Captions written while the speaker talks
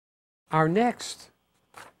Our next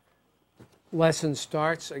lesson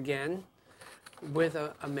starts again with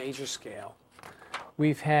a major scale.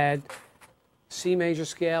 We've had C major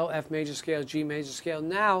scale, F major scale, G major scale.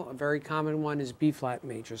 Now, a very common one is B flat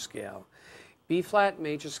major scale. B flat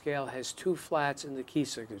major scale has two flats in the key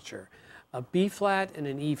signature, a B flat and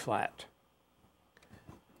an E flat.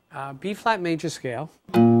 B flat major scale.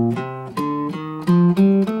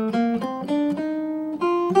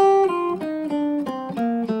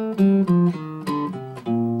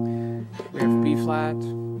 We have B flat,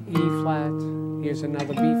 E flat, here's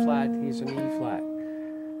another B flat, here's an E flat.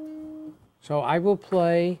 So I will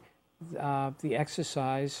play the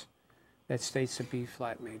exercise that states the B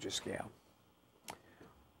flat major scale.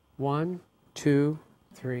 1, 2,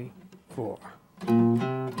 3, 4.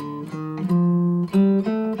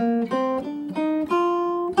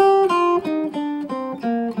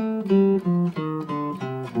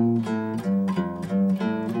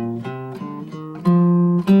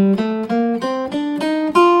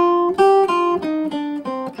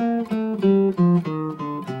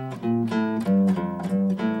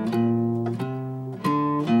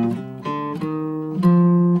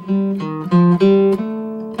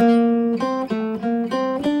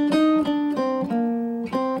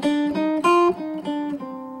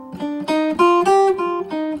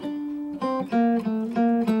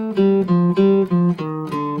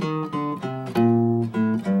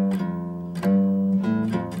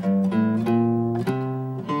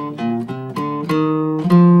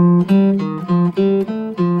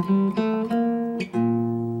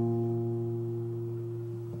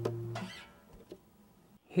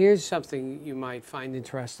 Here's something you might find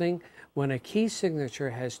interesting. When a key signature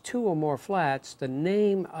has two or more flats, the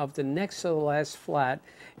name of the next to the last flat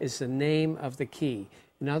is the name of the key.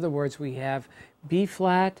 In other words, we have B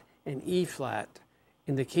flat and E flat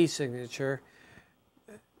in the key signature.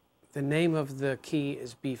 The name of the key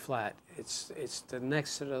is B flat. It's the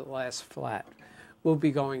next to the last flat. We'll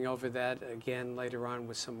be going over that again later on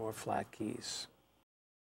with some more flat keys.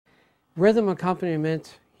 Rhythm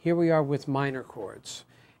accompaniment, here we are with minor chords.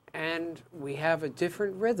 And we have a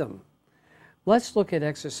different rhythm. Let's look at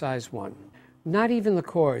exercise 1. Not even the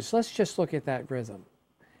chords, let's just look at that rhythm.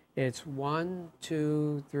 It's 1,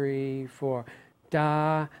 2, 3, 4.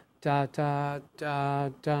 Da, da, da, da,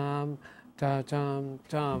 dum, da, dum,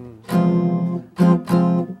 dum.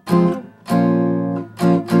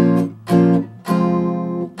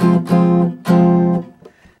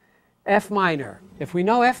 F minor. If we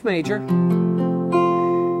know F major,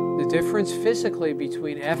 the difference physically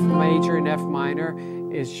between F major and F minor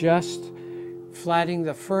is just flatting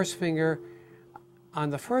the first finger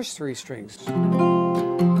on the first 3 strings.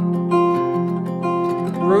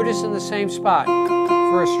 Root is in the same spot,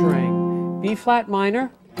 first string. B flat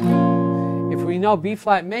minor, if we know B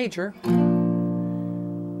flat major,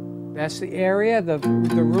 that's the area, the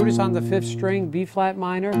root is on the 5th string, B flat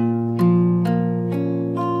minor.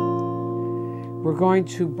 We're going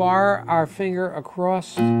to bar our finger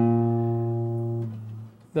across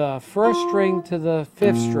the first string to the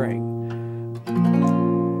 5th string.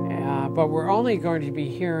 But we're only going to be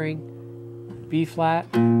hearing B flat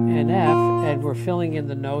and F, and we're filling in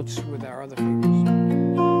the notes with our other fingers.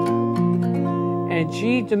 And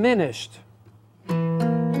G diminished.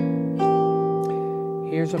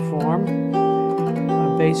 Here's a form,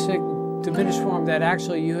 a basic diminished form that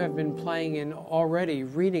actually you have been playing in already,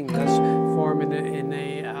 reading this form in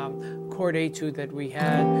a chord etude that we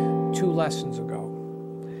had 2 lessons ago.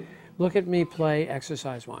 Look at me play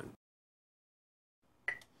exercise 1.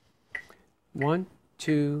 1,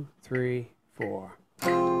 2, 3, 4.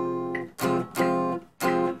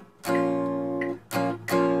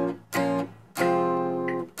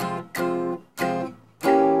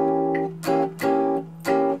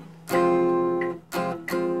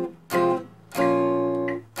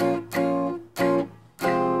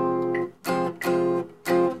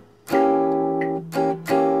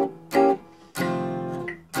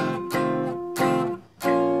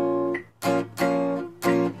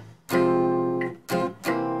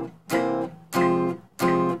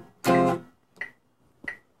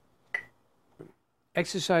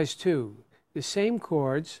 Exercise 2, the same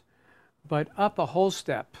chords, but up a whole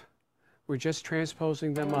step. We're just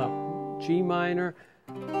transposing them up. G minor,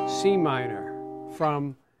 C minor,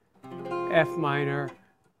 from F minor,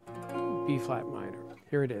 B flat minor.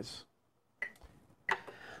 Here it is.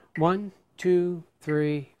 1, 2,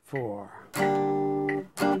 3, 4.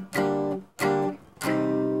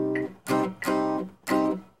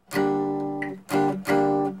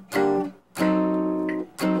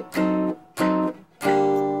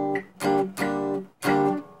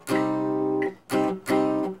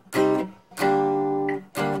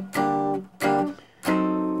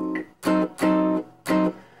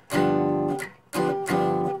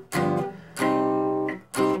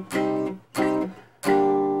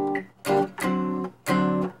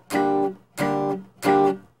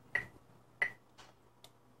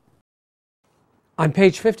 On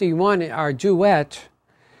page 51, our duet,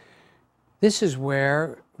 this is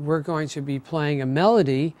where we're going to be playing a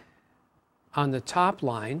melody on the top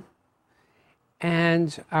line,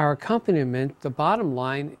 and our accompaniment, the bottom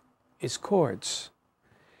line, is chords.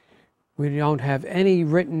 We don't have any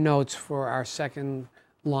written notes for our second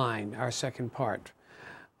line, our second part.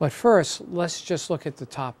 But first, let's just look at the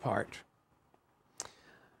top part.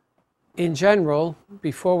 In general,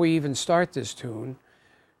 before we even start this tune,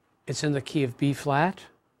 it's in the key of B flat.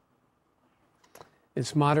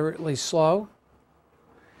 It's moderately slow.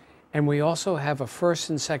 And we also have a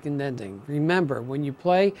first and second ending. Remember, when you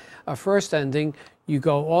play a first ending, you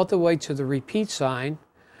go all the way to the repeat sign,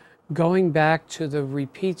 going back to the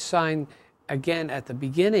repeat sign again at the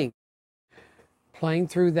beginning, playing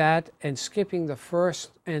through that and skipping the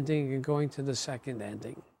first ending and going to the second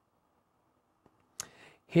ending.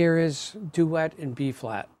 Here is duet in B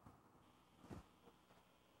flat.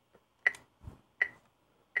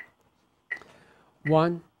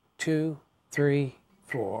 One, two, three,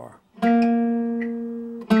 four.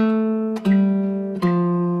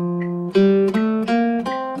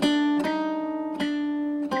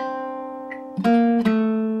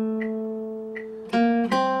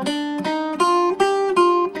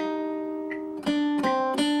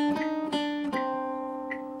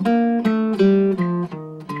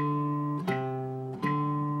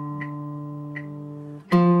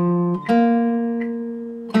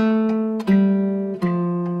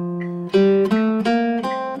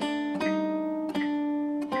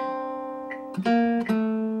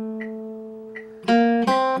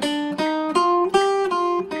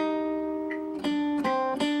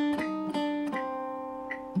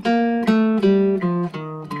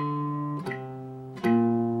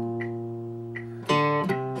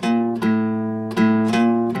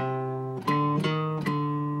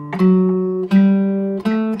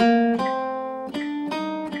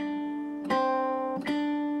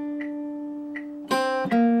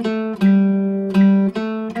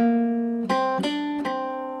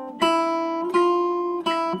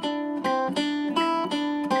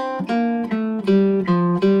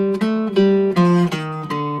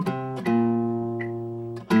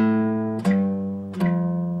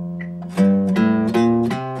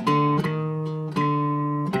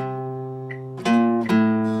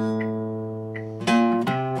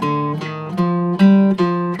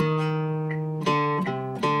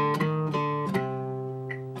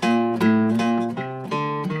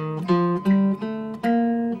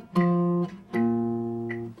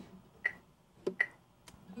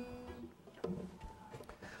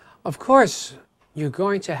 Of course, you're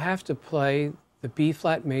going to have to play the B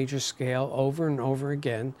flat major scale over and over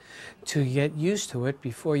again to get used to it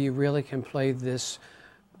before you really can play this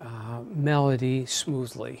melody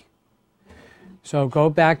smoothly. So go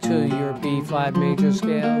back to your B flat major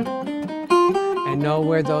scale and know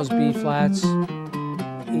where those B flats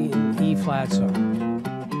and E flats are.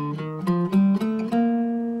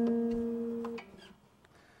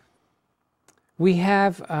 We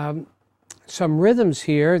have some rhythms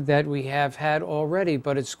here that we have had already,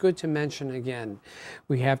 but it's good to mention again.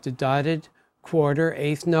 We have the dotted quarter,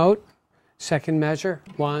 eighth note, second measure,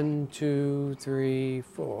 1, 2, 3,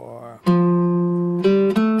 4.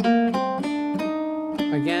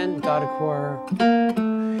 Again, dotted quarter.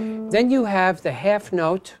 Then you have the half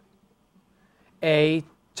note, A,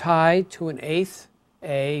 tied to an eighth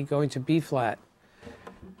A, going to B flat.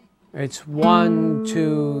 It's 1,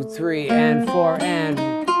 2, 3, and 4,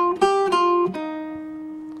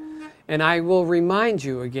 and I will remind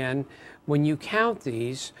you again, when you count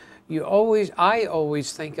these, I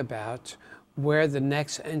always think about where the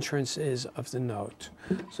next entrance is of the note.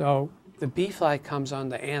 So the B flat comes on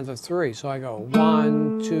the and of 3. So I go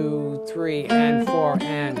 1, 2, 3, and 4,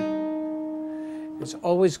 and. It's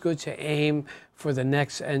always good to aim for the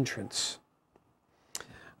next entrance.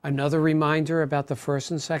 Another reminder about the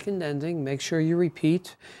first and second ending, make sure you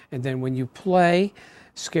repeat, and then when you play,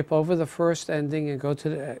 skip over the first ending and go to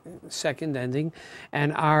the second ending.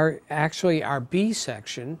 And our B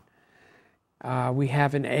section, we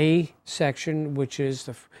have an A section, which is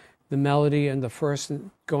the melody and the first,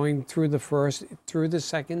 going through the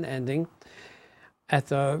second ending. At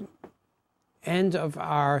the end of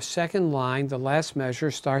our second line, the last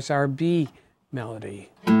measure, starts our B melody.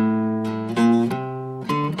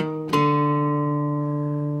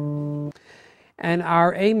 And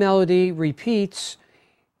our A melody repeats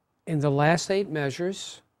in the last 8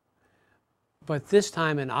 measures, but this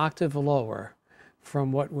time an octave lower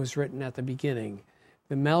from what was written at the beginning.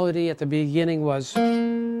 The melody at the beginning was,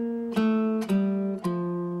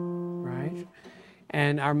 right?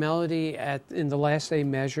 And our melody in the last 8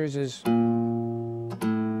 measures is,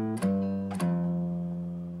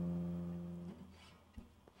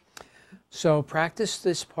 So practice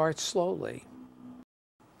this part slowly.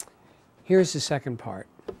 Here's the second part.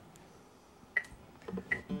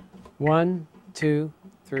 1, 2,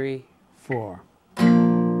 3, 4.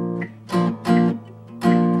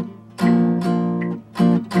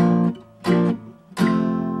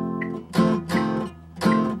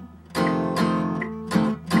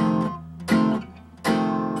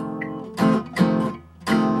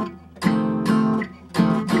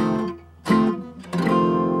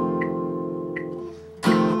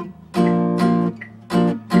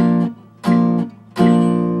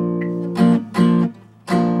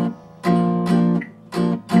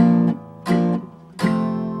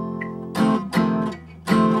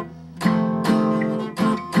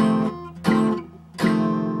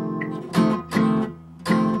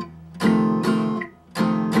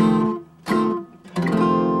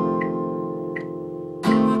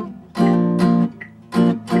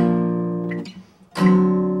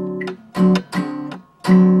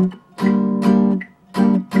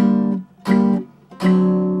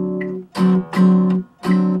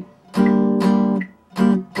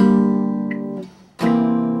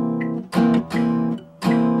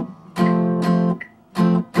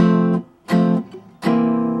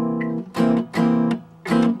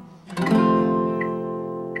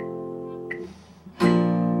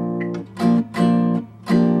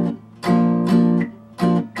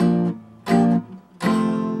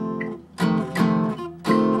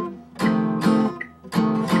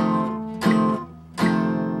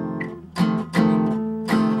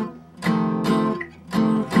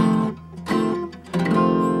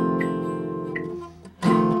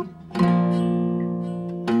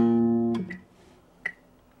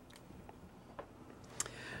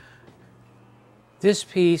 This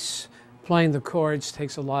piece, playing the chords,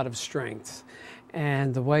 takes a lot of strength.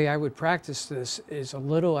 And the way I would practice this is a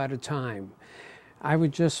little at a time. I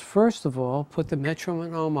would just, first of all, put the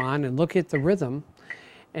metronome on and look at the rhythm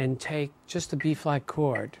and take just a B-flat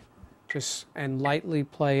chord, and lightly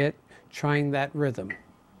play it, trying that rhythm.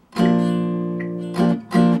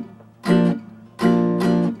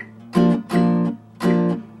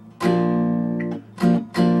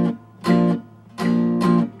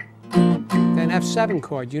 F7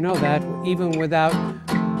 chord, you know that even without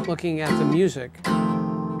looking at the music.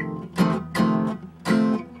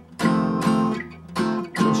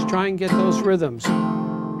 Just try and get those rhythms.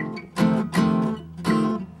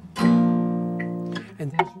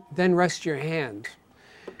 And then rest your hand.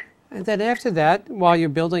 And then after that, while you're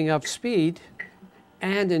building up speed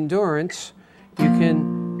and endurance, you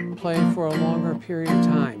can play for a longer period of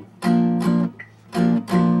time.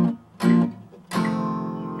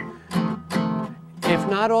 If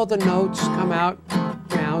not all the notes come out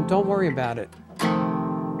now, don't worry about it.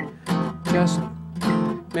 Just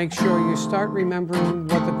make sure you start remembering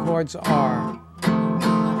what the chords are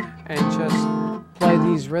and just play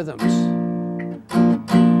these rhythms.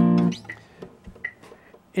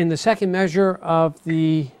 In the second measure of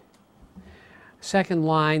the second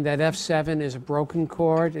line, that F7 is a broken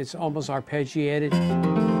chord. It's almost arpeggiated.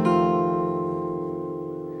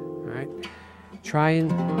 All right. Try and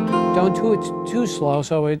don't do it too slow,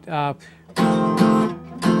 so it and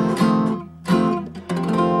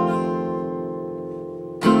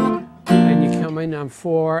you come in on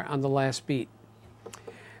 4 on the last beat.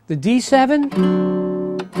 The D7,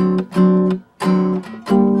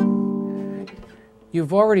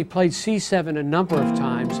 you've already played C7 a number of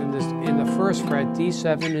times in the first fret.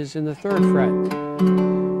 D7 is in the 3rd fret.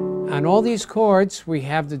 On all these chords, we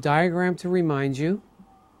have the diagram to remind you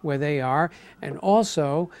where they are, and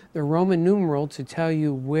also the Roman numeral to tell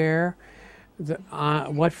you where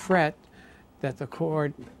what fret that the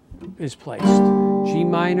chord is placed. G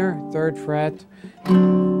minor, 3rd fret,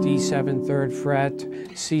 D7, 3rd fret,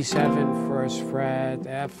 C7, 1st fret,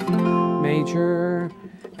 F major,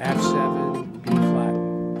 F7, B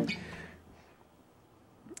flat.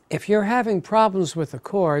 If you're having problems with the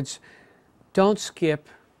chords, don't skip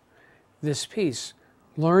this piece.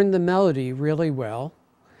 Learn the melody really well,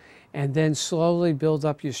 and then slowly build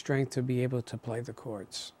up your strength to be able to play the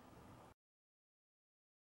chords.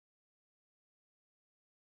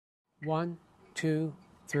 1, 2,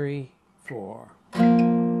 3, 4.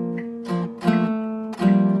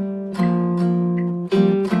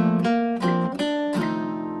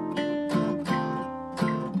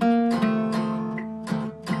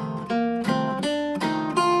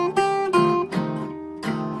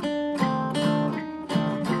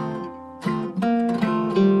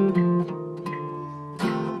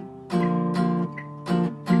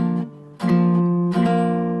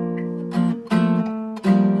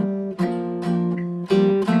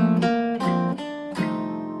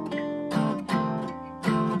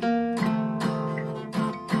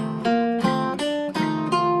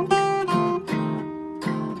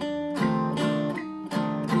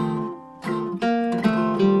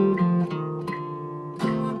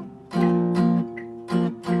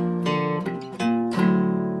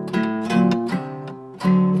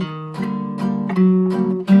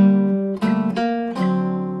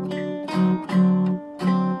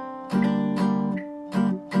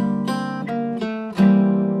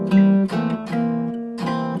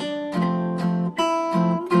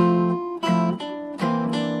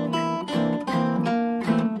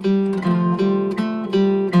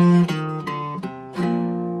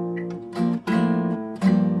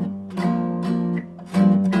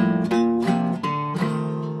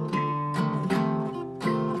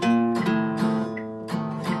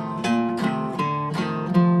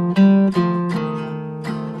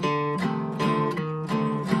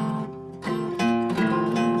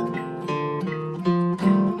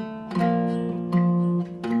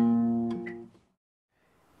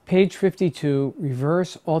 Page 52,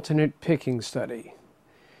 Reverse Alternate Picking Study.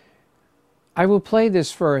 I will play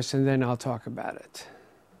this first and then I'll talk about it.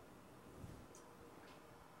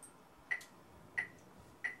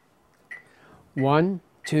 One,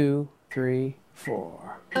 two, three,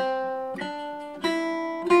 four.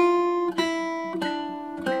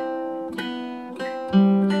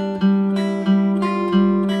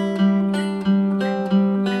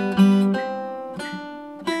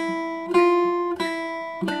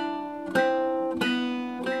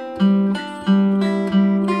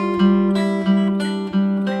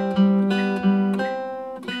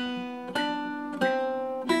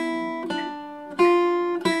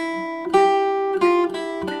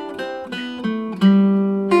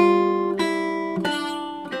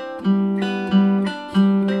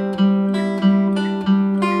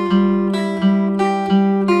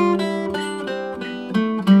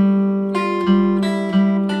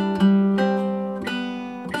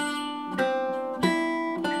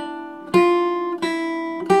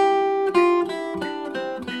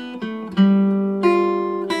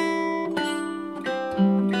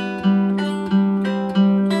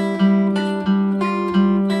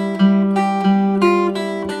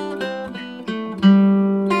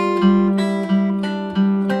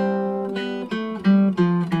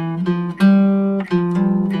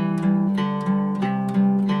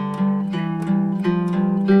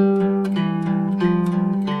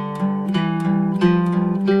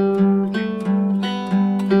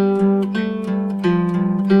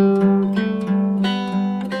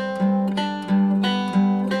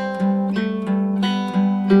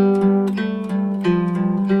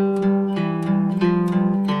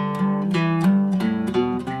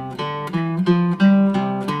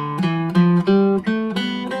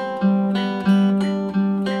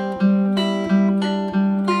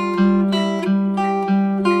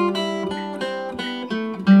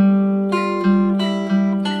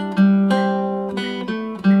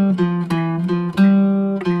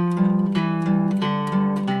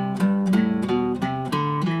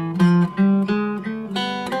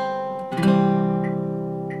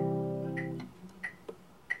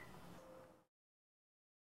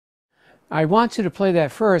 I want you to play that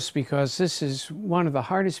first because this is one of the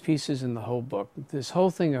hardest pieces in the whole book. This whole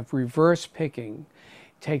thing of reverse picking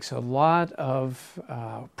takes a lot of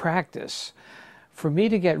practice. For me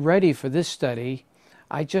to get ready for this study,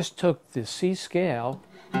 I just took the C scale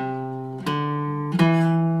and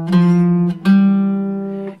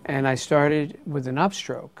I started with an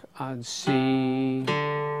upstroke on C,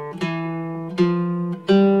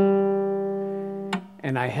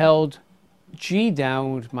 and I held G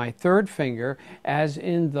down with my third finger, as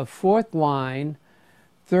in the fourth line,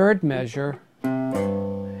 third measure,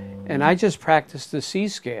 and I just practiced the C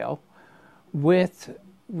scale with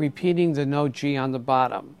repeating the note G on the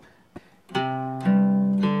bottom.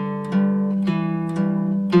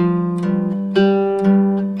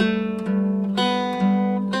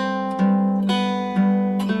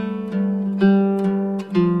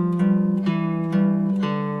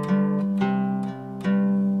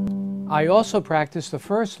 I also practiced the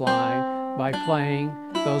first line by playing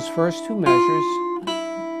those first two measures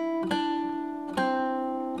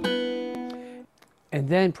and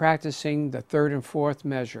then practicing the third and fourth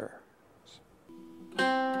measure.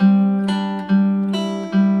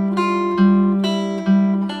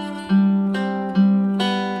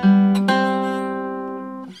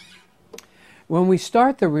 When we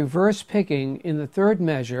start the reverse picking in the third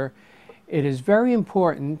measure, it is very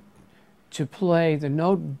important to play the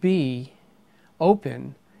note B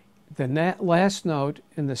open, the last note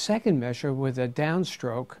in the second measure with a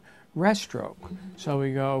downstroke, rest stroke. So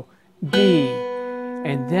we go B,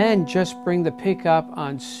 and then just bring the pick up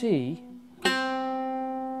on C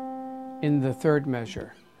in the third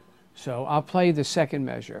measure. So I'll play the second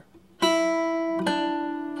measure.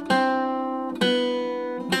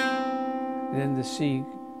 Then the C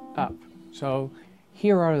up. So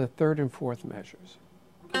here are the third and fourth measures.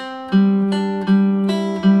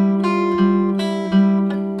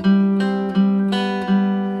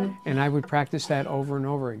 And I would practice that over and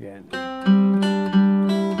over again.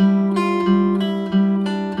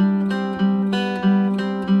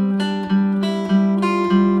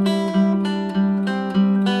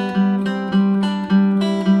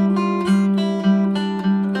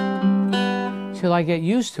 Till I get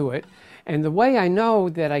used to it. And the way I know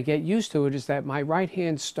that I get used to it is that my right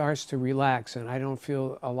hand starts to relax and I don't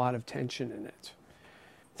feel a lot of tension in it.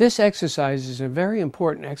 This exercise is a very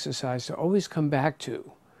important exercise to always come back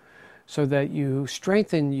to so that you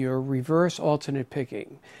strengthen your reverse alternate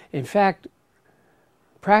picking. In fact,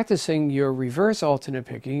 practicing your reverse alternate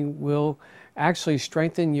picking will actually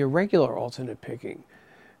strengthen your regular alternate picking,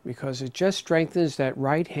 because it just strengthens that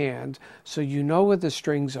right hand so you know where the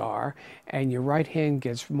strings are and your right hand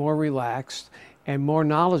gets more relaxed and more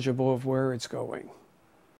knowledgeable of where it's going.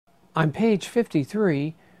 On page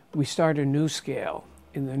 53, we start a new scale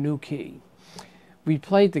in the new key. We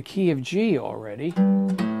played the key of G already.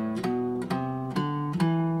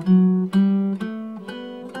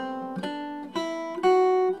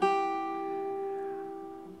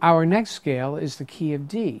 Our next scale is the key of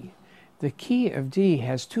D. The key of D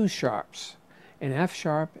has two sharps, an F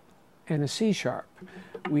sharp and a C sharp.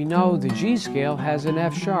 We know the G scale has an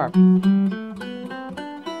F sharp.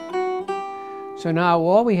 So now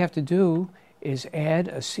all we have to do is add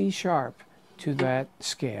a C sharp to that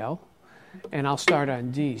scale, and I'll start on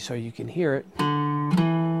D so you can hear it.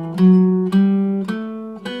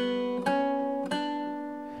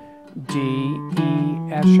 D, E,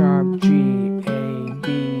 F sharp, G, A,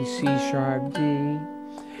 B, C sharp, D.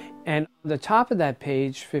 And the top of that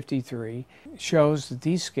page, 53, shows the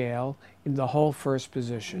D scale in the whole first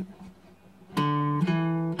position.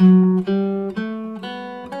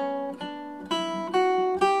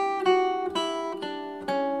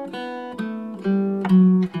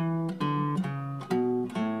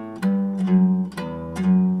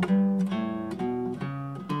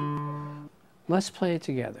 Let's play it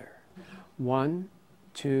together. 1,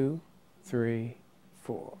 2, 3,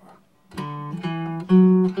 4.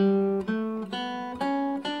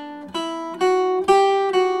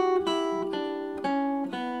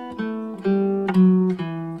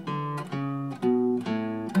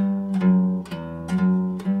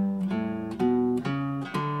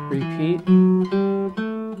 Repeat.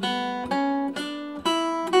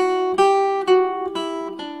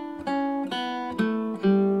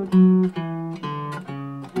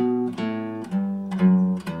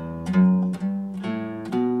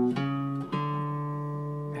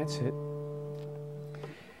 That's it.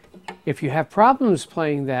 If you have problems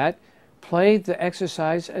playing that, play the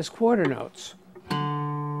exercise as quarter notes.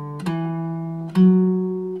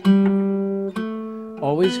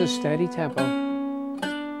 Always a steady tempo.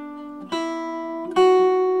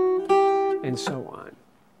 And so on.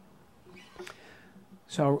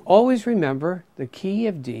 So always remember the key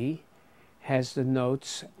of D has the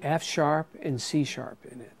notes F sharp and C sharp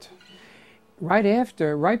in it.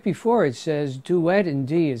 Right before it says duet in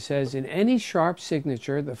D, it says in any sharp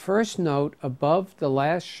signature, the first note above the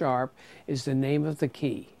last sharp is the name of the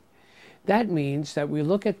key. That means that we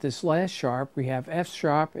look at this last sharp, we have F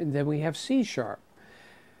sharp and then we have C sharp.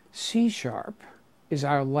 C sharp is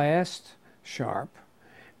our last sharp,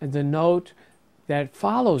 and the note that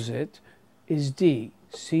follows it is D,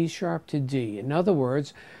 C sharp to D. In other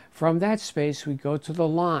words, from that space we go to the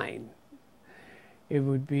line. It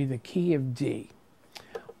would be the key of D.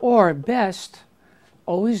 Or at best,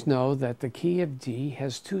 always know that the key of D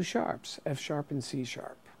has two sharps, F sharp and C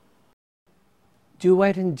sharp.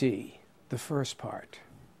 Duet in D, the first part.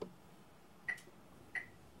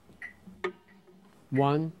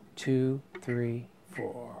 1, 2, 3,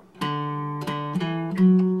 4.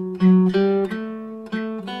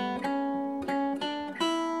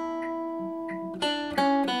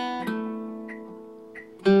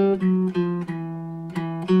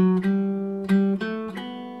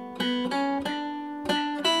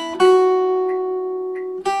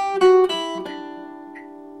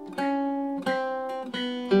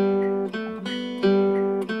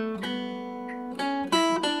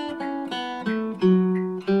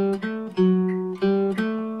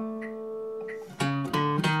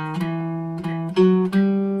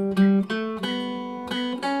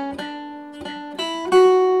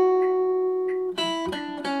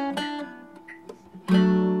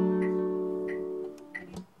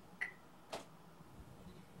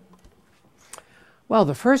 Well,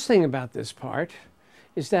 the first thing about this part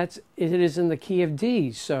is that it is in the key of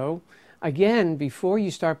D. So again, before you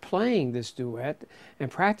start playing this duet and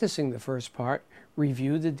practicing the first part,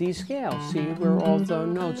 review the D scale. See where all the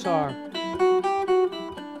notes are.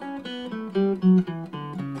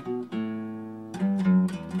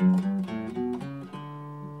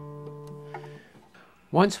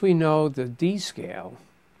 Once we know the D scale,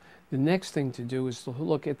 the next thing to do is to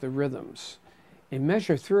look at the rhythms. In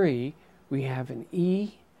measure 3, we have an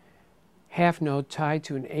E half note tied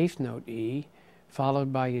to an eighth note E,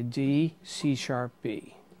 followed by a D, C sharp,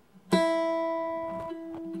 B.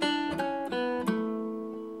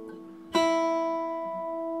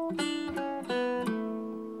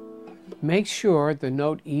 Make sure the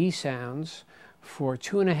note E sounds for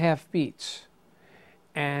 2.5 beats.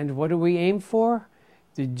 And what do we aim for?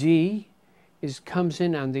 The D comes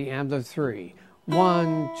in on the and of 3.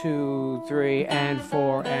 1, 2, 3, and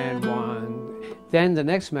 4, and 1. Then the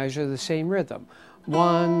next measure, the same rhythm.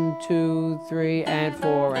 1, 2, 3, and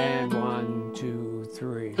 4, and 1, 2,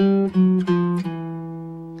 3.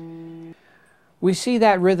 We see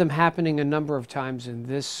that rhythm happening a number of times in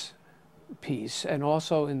this piece and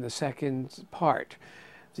also in the second part.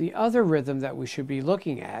 The other rhythm that we should be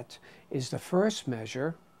looking at is the first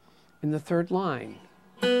measure in the third line.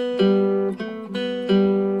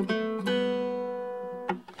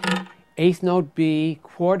 Eighth note B,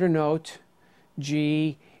 quarter note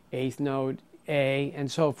G, eighth note A,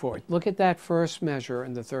 and so forth. Look at that first measure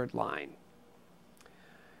in the third line.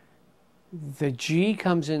 The G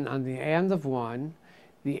comes in on the and of 1,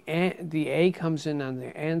 the A comes in on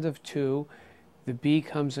the and of 2, the B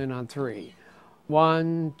comes in on 3.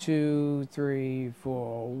 1, 2, 3,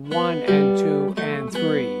 4, 1 and 2 and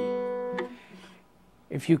 3.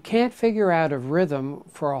 If you can't figure out a rhythm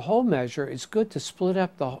for a whole measure, it's good to split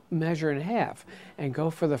up the measure in half and go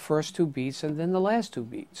for the first 2 beats and then the last 2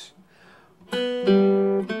 beats.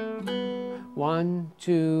 1,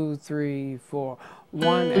 2, 3, 4,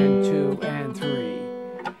 1 and 2 and 3.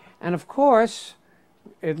 And of course,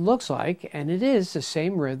 it looks like, and it is, the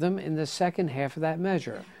same rhythm in the second half of that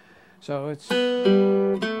measure. So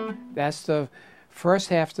that's the first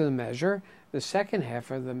half of the measure. The second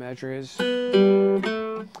half of the measure is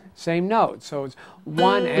same note. So it's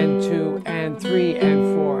 1 and 2 and 3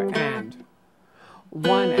 and 4 and.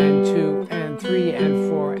 1 and 2 and 3 and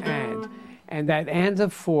 4 and. And that and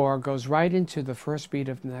of 4 goes right into the first beat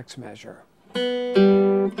of the next measure.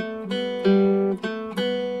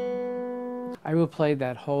 I will play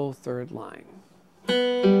that whole third line.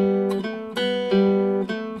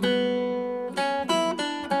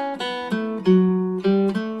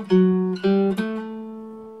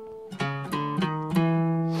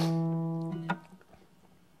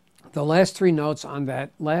 The last 3 notes on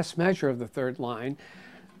that last measure of the third line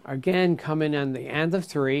again come in on the and of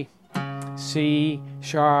 3. C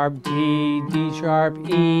sharp, D, D sharp,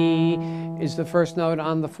 E is the first note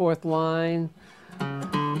on the fourth line.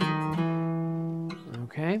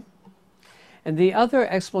 Okay? And the other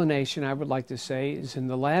explanation I would like to say is in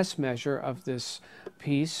the last measure of this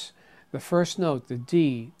piece, the first note, the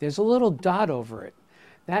D, there's a little dot over it.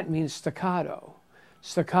 That means staccato.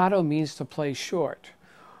 Staccato means to play short.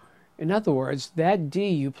 In other words, that D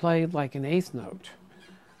you play like an eighth note.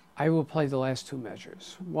 I will play the last 2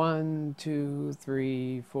 measures. 1, 2,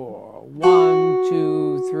 3, 4. 1,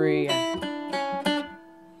 2, 3.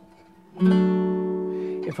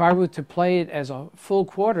 If I were to play it as a full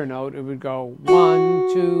quarter note, it would go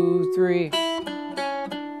 1, 2, 3.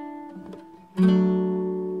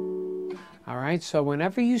 All right, so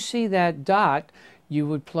whenever you see that dot, you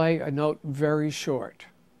would play a note very short.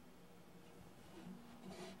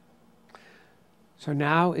 So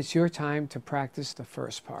now it's your time to practice the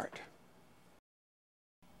first part.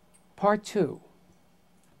 Part 2.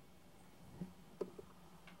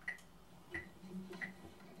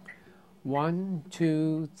 One,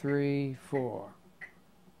 2, 3, 4.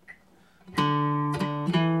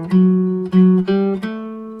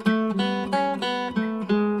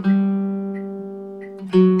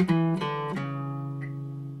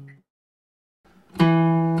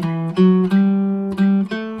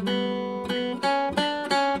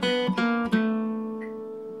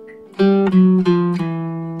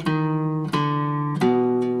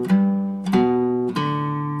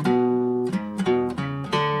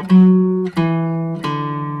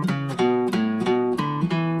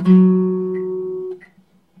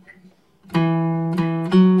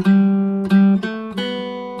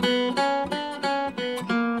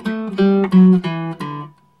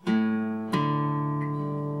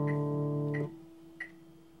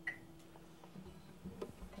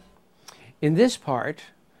 In this part,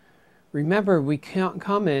 remember we can't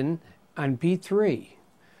come in on beat 3.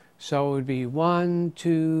 So it would be 1,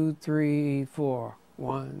 2, 3, 4.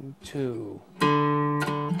 1, 2.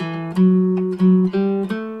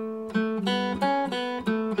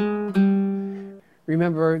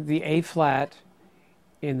 Remember the A flat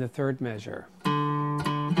in the third measure.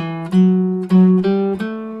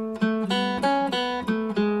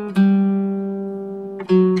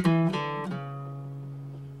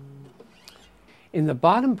 In the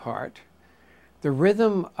bottom part, the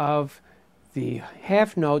rhythm of the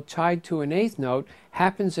half note tied to an eighth note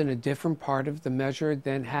happens in a different part of the measure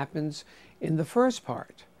than happens in the first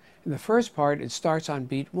part. In the first part, it starts on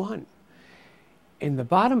beat 1. In the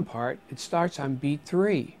bottom part, it starts on beat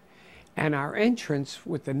 3. And our entrance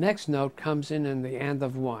with the next note comes in the and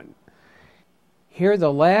of 1. Here,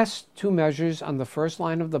 the last 2 measures on the first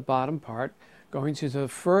line of the bottom part going to the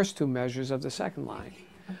first two measures of the second line.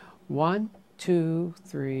 1, 2,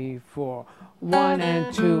 3, 4. 1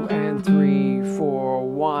 and 2 and 3, 4.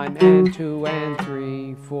 1 and 2 and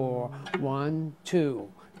 3, 4. 1,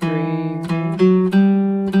 2, 3,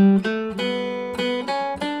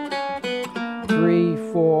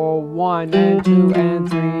 3, 4. 1 and 2 and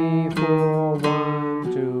 3, 4.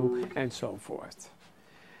 1, 2, and so forth.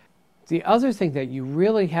 The other thing that you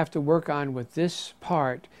really have to work on with this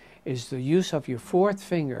part is the use of your fourth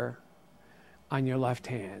finger on your left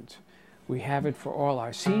hand. We have it for all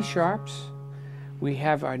our C sharps. We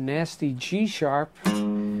have our nasty G sharp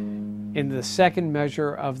in the second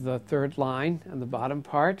measure of the third line on the bottom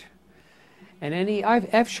part. And any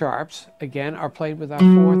F sharps, again, are played with our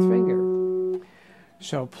fourth finger.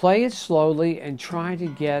 So play it slowly and try to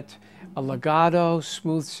get a legato,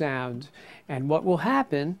 smooth sound. And what will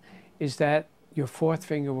happen is that your fourth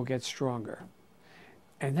finger will get stronger.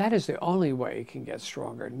 And that is the only way it can get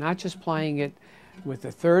stronger, not just playing it with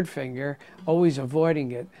the third finger, always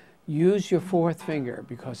avoiding it. Use your fourth finger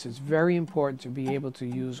because it's very important to be able to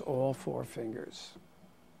use all four fingers.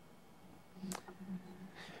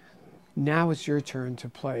 Now it's your turn to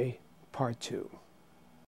play part 2.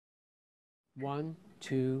 1,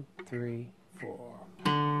 2, 3, 4.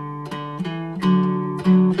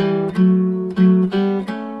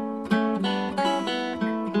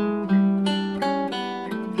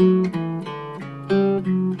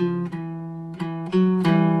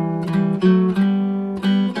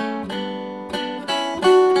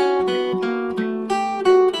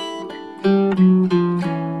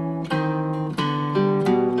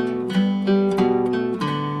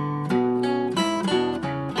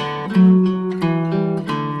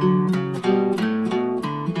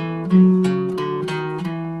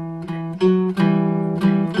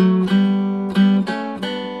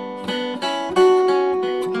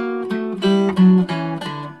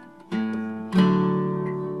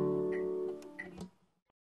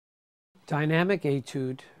 Dynamic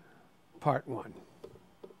Etude, Part 1.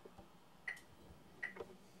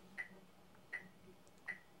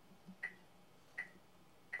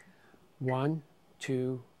 One,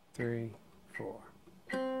 2, 3, 4.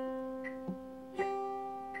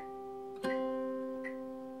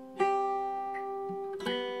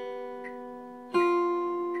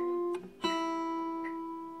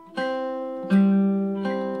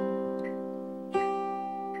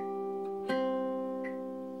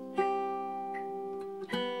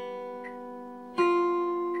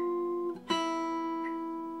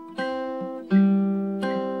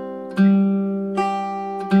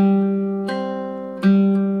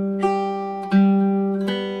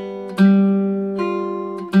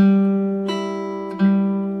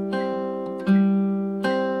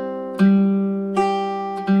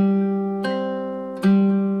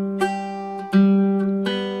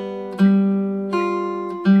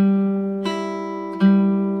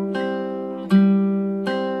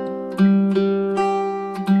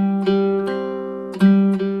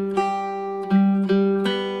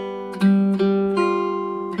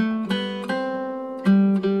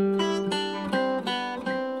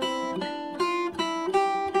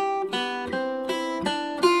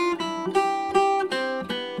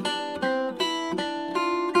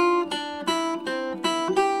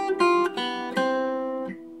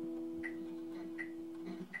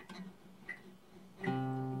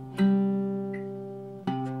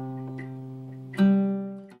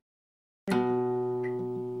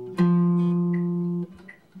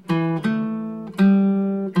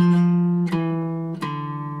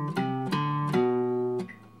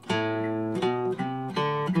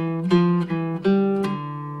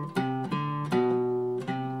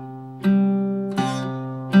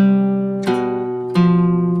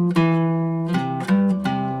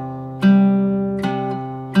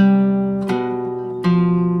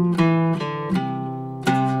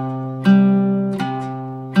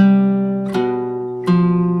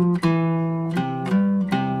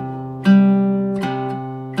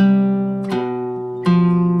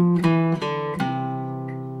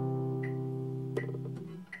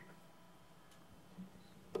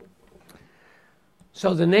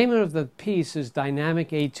 So the name of the piece is Dynamic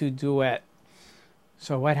Etude Duet.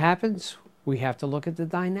 So what happens? We have to look at the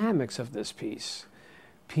dynamics of this piece.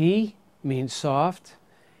 P means soft,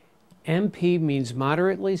 MP means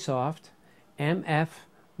moderately soft, MF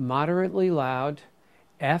moderately loud,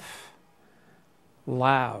 F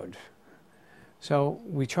loud. So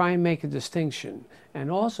we try and make a distinction. And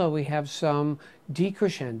also we have some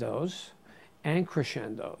decrescendos and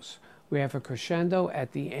crescendos. We have a crescendo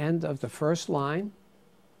at the end of the first line.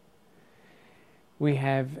 We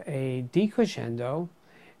have a decrescendo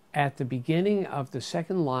at the beginning of the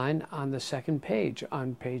second line on the second page,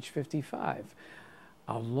 on page 55.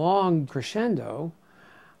 A long crescendo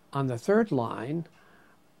on the third line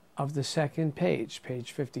of the second page,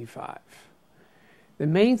 page 55. The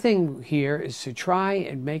main thing here is to try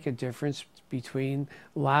and make a difference between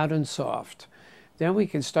loud and soft. Then we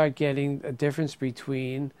can start getting a difference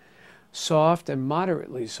between soft and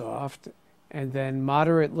moderately soft, and then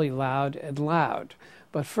moderately loud and loud.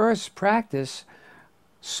 But first, practice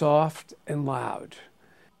soft and loud.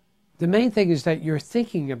 The main thing is that you're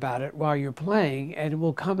thinking about it while you're playing, and it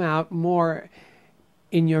will come out more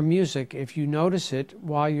in your music if you notice it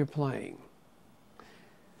while you're playing.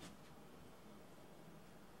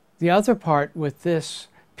 The other part with this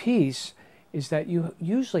piece is that you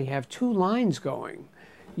usually have two lines going.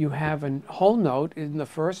 You have a whole note in the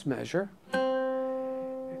first measure.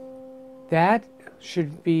 That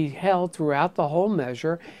should be held throughout the whole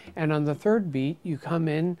measure, and on the third beat you come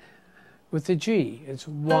in with the G. It's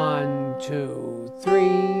 1, 2,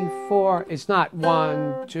 3, 4. It's not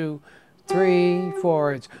 1, 2, 3,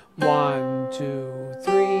 4. It's 1, 2,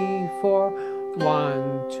 3, 4.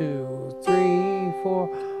 1, 2, 3, 4.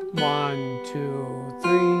 1, 2,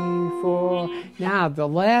 3, 4. Now the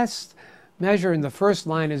last measure in the first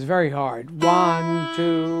line is very hard. 1,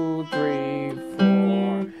 2, 3,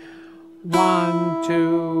 4. 1,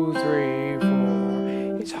 2, 3,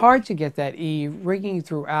 4. It's hard to get that E ringing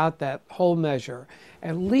throughout that whole measure.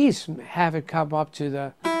 At least have it come up to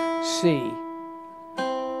the C.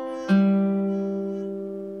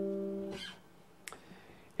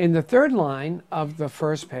 In the third line of the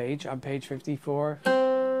first page, on page 54,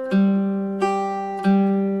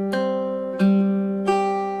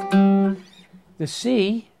 the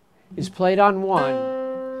C is played on 1.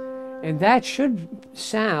 And that should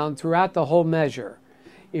sound throughout the whole measure.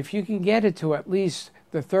 If you can get it to at least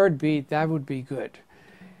the third beat, that would be good.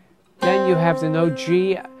 Then you have the note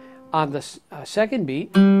G on the second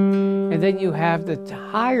beat, and then you have the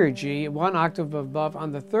higher G, 1 octave above,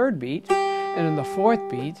 on the third beat, and on the fourth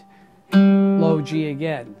beat, low G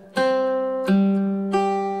again.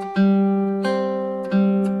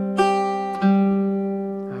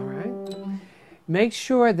 All right. Make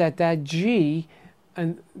sure that that G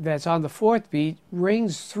that's on the fourth beat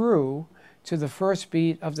rings through to the first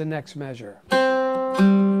beat of the next measure.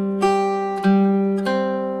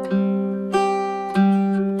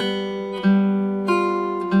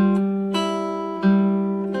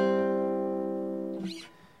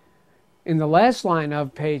 In the last line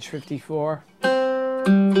of page 54, 1,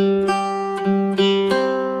 2, and 3, 4,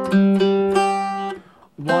 and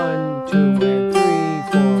 1, 2, and 3,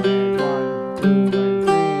 4.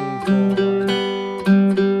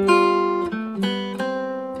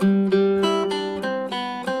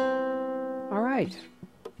 All right.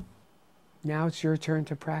 Now it's your turn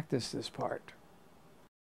to practice this part.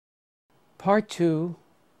 Part 2,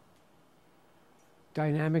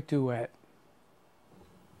 dynamic duet.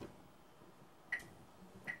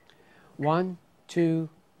 1, 2,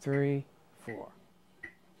 3, 4.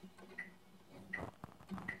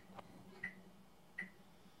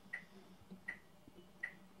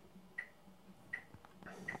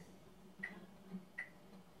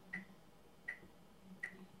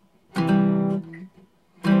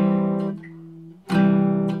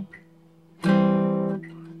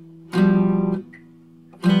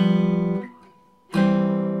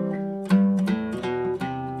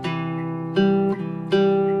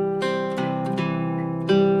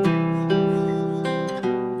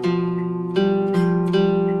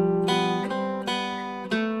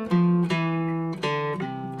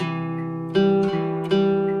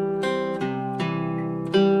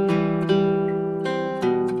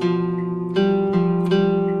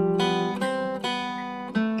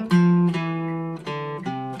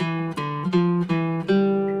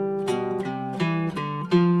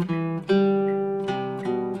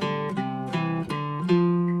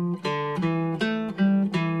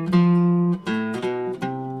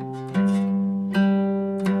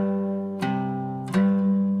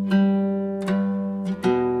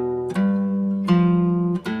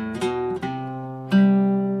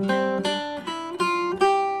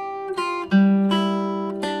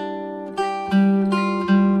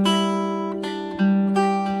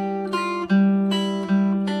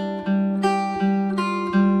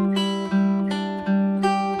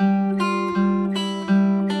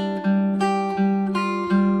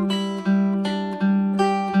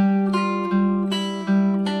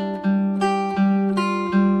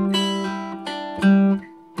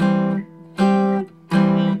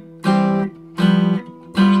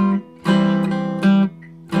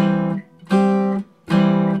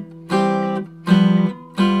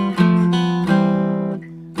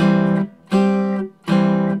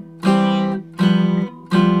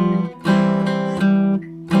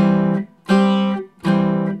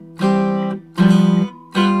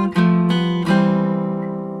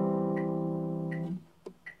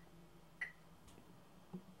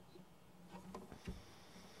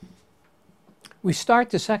 We start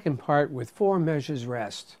the second part with 4 measures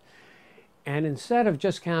rest. And instead of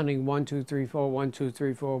just counting 1, 2, 3, 4, 1, 2,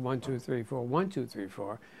 3, 4, 1, 2, 3, 4, 1, 2, 3,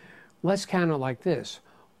 4, let's count it like this.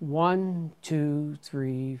 1, 2,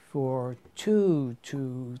 3, 4, 2,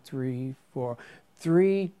 2, 3, 4,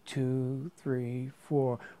 3, 2, 3,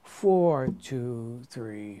 4, 4, 2,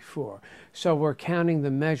 3, 4. So we're counting the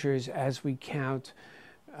measures as we count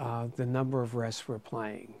the number of rests we're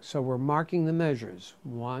playing. So we're marking the measures.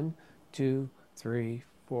 1, 2, 3,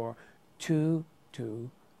 4, 2, 2,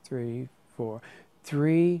 3, 4,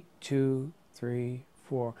 3, 2, 3,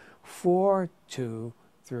 4, 4, 2,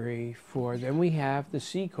 3, 4. Then we have the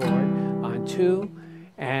C chord on 2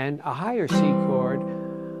 and a higher C chord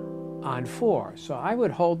on 4. So I would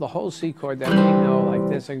hold the whole C chord that we know like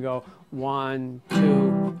this and go 1,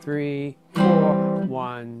 2, 3, 4,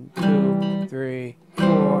 1, 2, 3,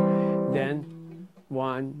 4. Then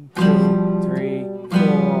 1, 2, 3,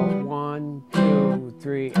 4, 1, 2,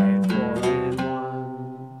 3, and 4, and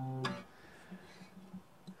 1.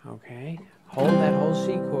 Okay, hold that whole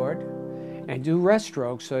C chord and do rest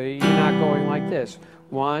strokes so you're not going like this.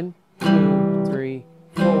 1, 2, 3,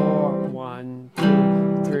 4, 1,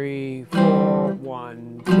 2, 3, 4,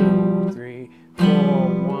 1, 2, 3, 4,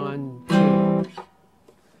 1, 2.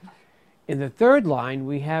 In the third line,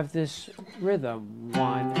 we have this rhythm.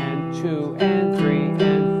 1 and 2 and 3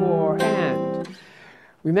 and 4 and.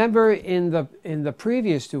 Remember in the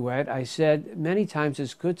previous duet, I said many times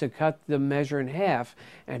it's good to cut the measure in half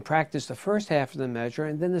and practice the first half of the measure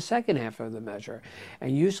and then the second half of the measure,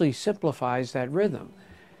 and usually simplifies that rhythm.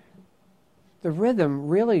 The rhythm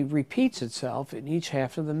really repeats itself in each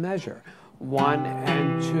half of the measure. 1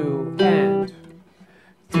 and 2 and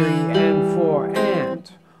 3 and 4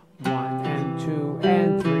 and 1 and 2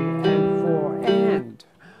 and 3 and 4 and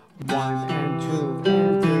 1 and 2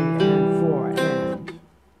 and 3 and 4 and.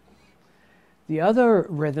 The other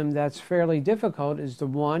rhythm that's fairly difficult is the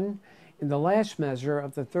 1 in the last measure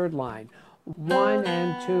of the third line. 1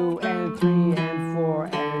 and 2 and 3 and 4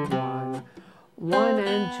 and 1. 1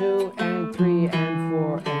 and 2 and 3 and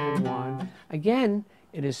 4 and 1. Again,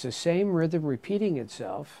 it is the same rhythm repeating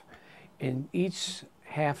itself in each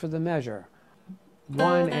half of the measure.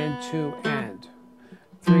 1 and 2 and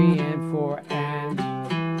 3 and 4 and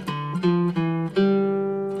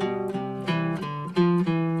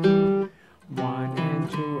 1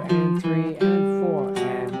 and 2 and 3 and 4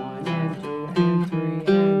 and 1 and 2 and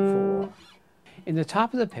 3 and 4. In the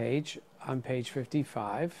top of the page, on page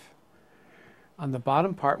 55, on the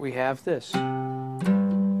bottom part we have this.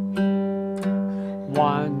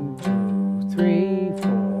 1, 2, 3,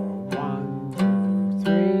 4. 1, 2,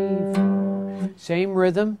 3, 4. Same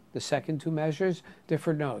rhythm, the second two measures,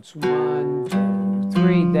 different notes. 1, 2,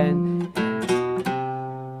 3, then.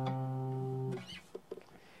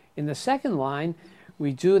 In the second line,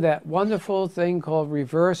 we do that wonderful thing called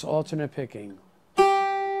reverse alternate picking.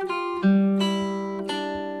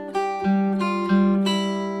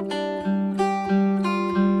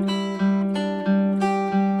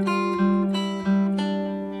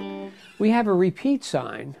 We have a repeat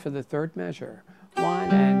sign for the third measure.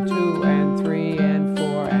 1 and 2 and 3 and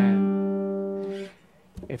 4 and.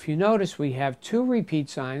 If you notice, we have 2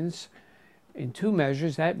 repeat signs in 2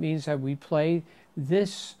 measures. That means that we play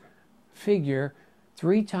this figure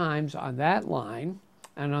 3 times on that line,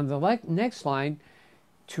 and on the next line,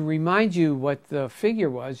 to remind you what the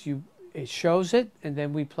figure was, it shows it, and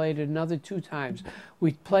then we played it another 2 times.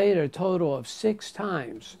 We played a total of 6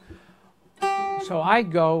 times. So I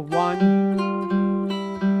go 1,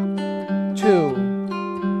 2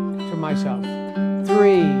 to myself,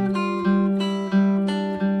 3,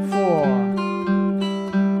 4,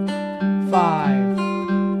 5,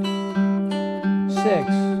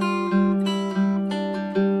 6.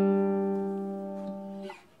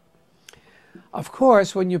 Of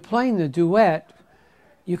course, when you're playing the duet,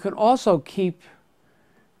 you can also keep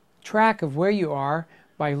track of where you are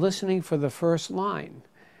by listening for the first line.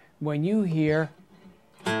 When you hear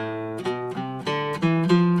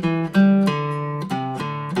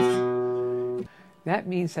that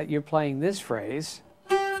means that you're playing this phrase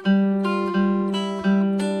 2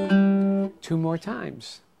 more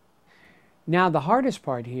times. Now the hardest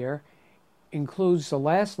part here includes the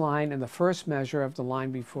last line and the first measure of the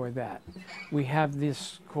line before that. We have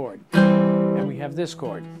this chord and we have this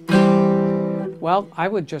chord. Well, I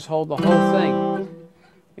would just hold the whole thing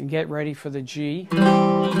and get ready for the G.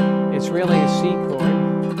 It's really a C chord.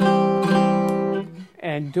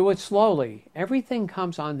 And do it slowly. Everything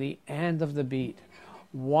comes on the end of the beat.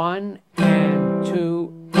 1 and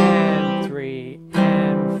 2 and 3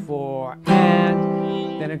 and 4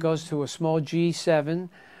 and. Then it goes to a small G7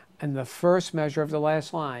 and the first measure of the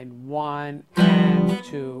last line. 1 and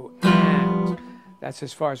 2 and. That's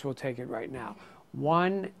as far as we'll take it right now.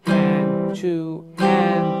 1 and 2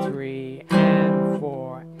 and 3 and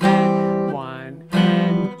 4 and 1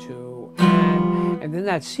 and 2 and then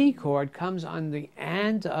that C chord comes on the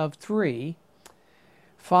and of 3,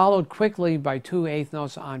 followed quickly by 2 eighth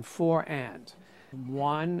notes on 4 and.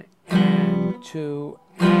 1 and 2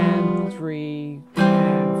 and 3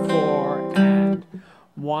 and 4 and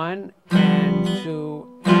 1 and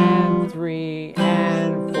 2 and 3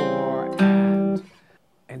 and 4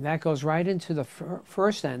 and that goes right into the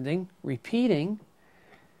first ending, repeating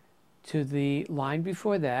to the line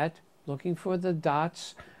before that, looking for the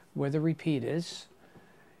dots where the repeat is,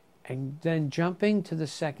 and then jumping to the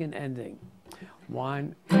second ending.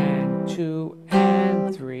 1 and 2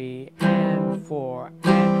 and 3 and 4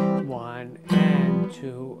 and 1 and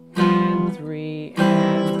 2 and 3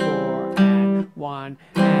 and 4 and 1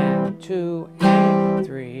 and 2 and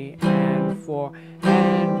 3 and 4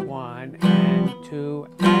 and 1 and 2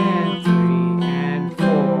 and 3 and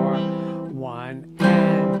 4 1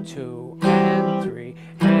 and 2 and 3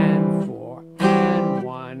 and 4 and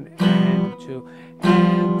 1 and 2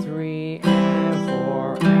 and 3 and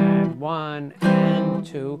 4 and 1 and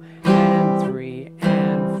 2 and 3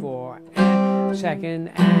 and 4 and second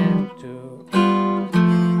and 2.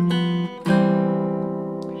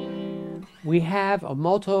 We have a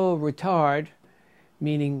molto retard,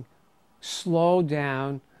 meaning slow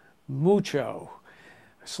down, mucho.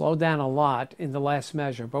 Slow down a lot in the last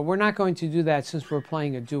measure, but we're not going to do that since we're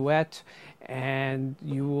playing a duet and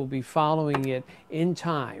you will be following it in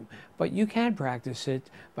time. But you can practice it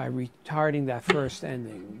by retarding that first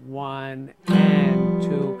ending. 1 and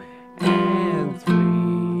 2 and 3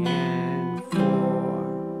 and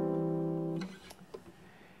 4.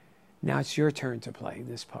 Now it's your turn to play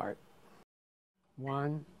this part.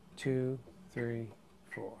 1, 2, 3,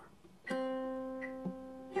 4.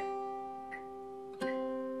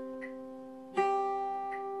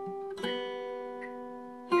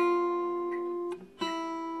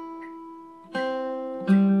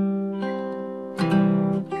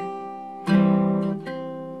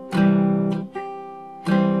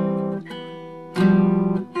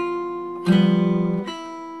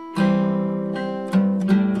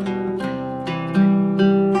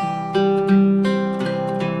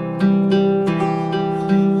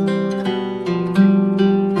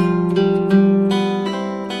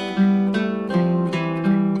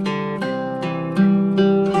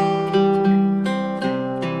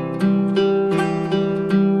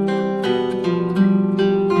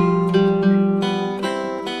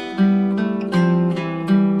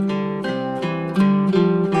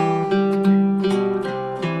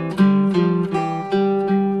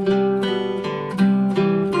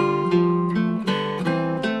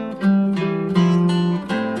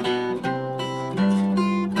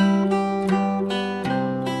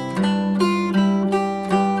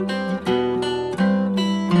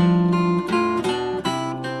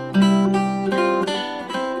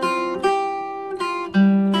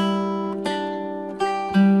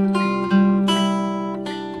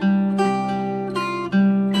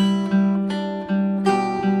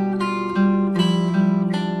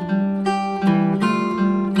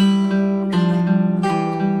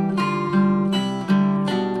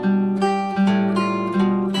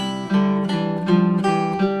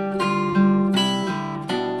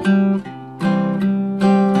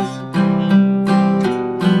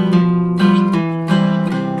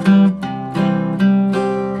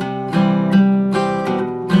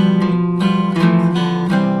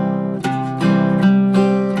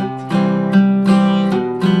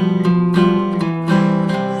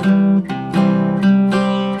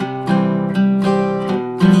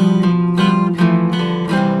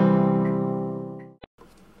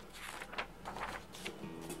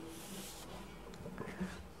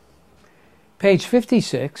 Page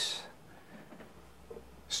 56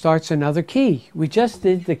 starts another key. We just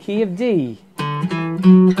did the key of D.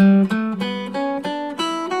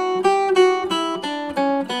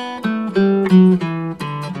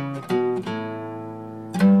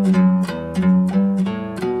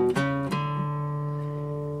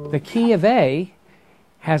 The key of A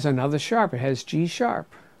has another sharp. It has G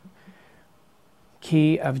sharp.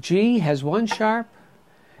 Key of G has one sharp.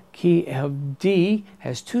 Key of D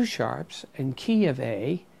has two sharps, and key of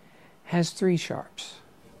A has three sharps.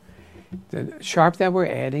 The sharp that we're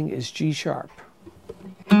adding is G sharp.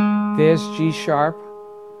 There's G sharp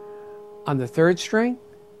on the third string.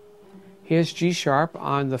 Here's G sharp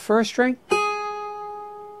on the first string.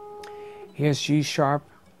 Here's G sharp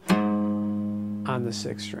on the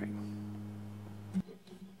sixth string.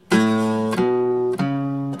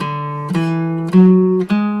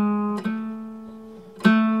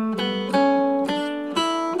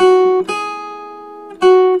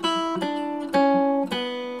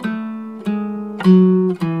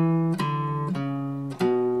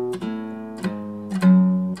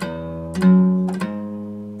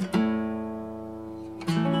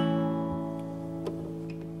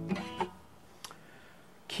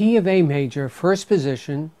 Key of A major, first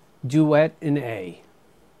position, duet in A.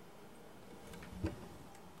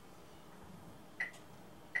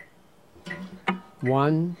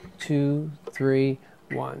 One, two, three,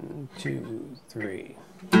 1, 2, 3.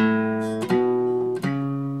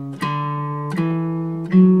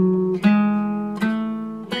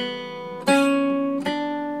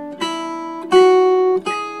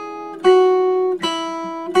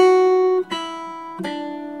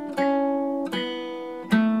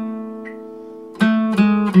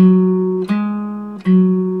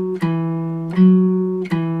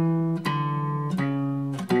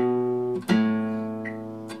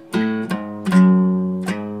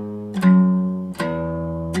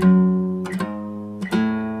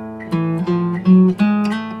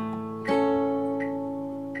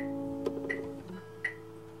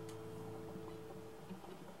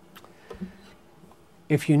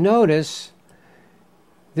 If you notice,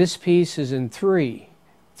 this piece is in 3.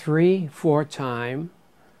 3, 4 time,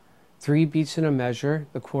 3 beats in a measure,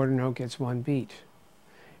 the quarter note gets 1 beat.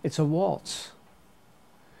 It's a waltz.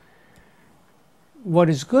 What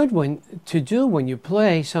is good to do when you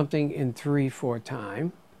play something in 3, 4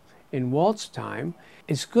 time, in waltz time,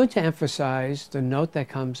 it's good to emphasize the note that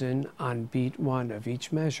comes in on beat 1 of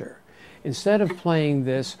each measure. Instead of playing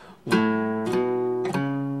this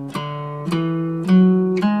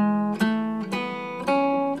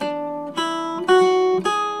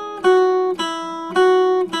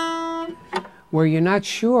where you're not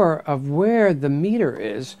sure of where the meter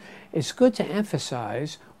is, it's good to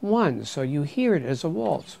emphasize 1 so you hear it as a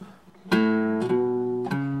waltz.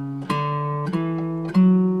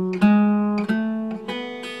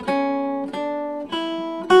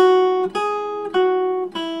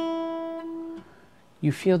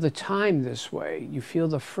 You feel the time this way, you feel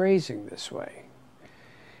the phrasing this way.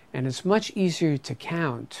 And it's much easier to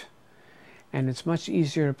count, and it's much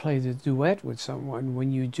easier to play the duet with someone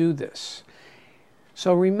when you do this.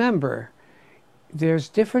 So remember, there's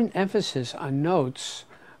different emphasis on notes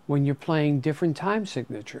when you're playing different time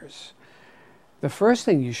signatures. The first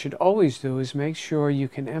thing you should always do is make sure you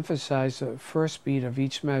can emphasize the first beat of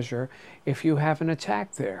each measure if you have an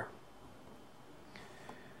attack there.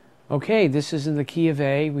 Okay, this is in the key of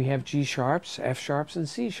A. We have G sharps, F sharps, and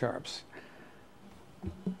C sharps.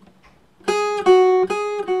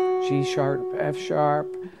 G sharp, F sharp,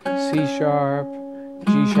 C sharp,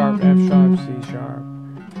 G sharp, F sharp, C sharp,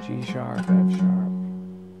 G sharp, F sharp.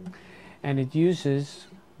 And it uses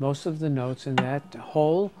most of the notes in that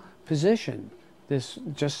whole position,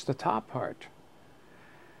 just the top part.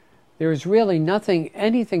 There is really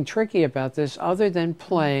anything tricky about this other than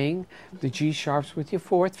playing the G sharps with your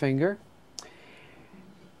 4th finger,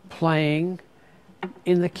 playing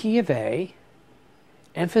in the key of A,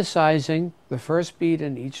 emphasizing the first beat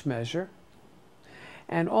in each measure,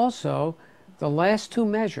 and also the last 2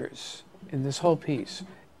 measures in this whole piece.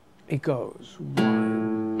 It goes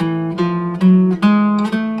 1.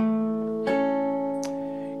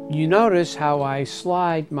 You notice how I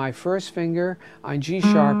slide my first finger on G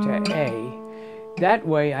sharp to A. That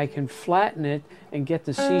way I can flatten it and get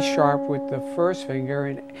the C sharp with the first finger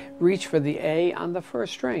and reach for the A on the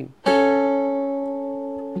first string.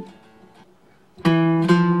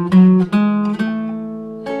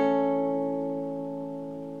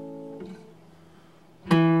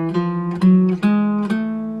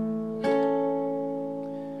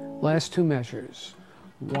 Last 2 measures.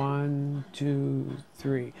 1, 2,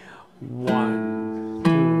 3. 1,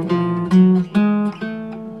 2.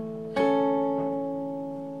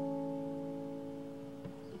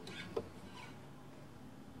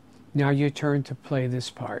 Now your turn to play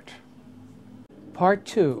this part. Part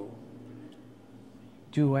 2,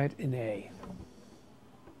 duet in A.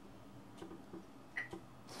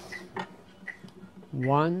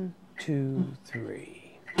 1, 2, 3.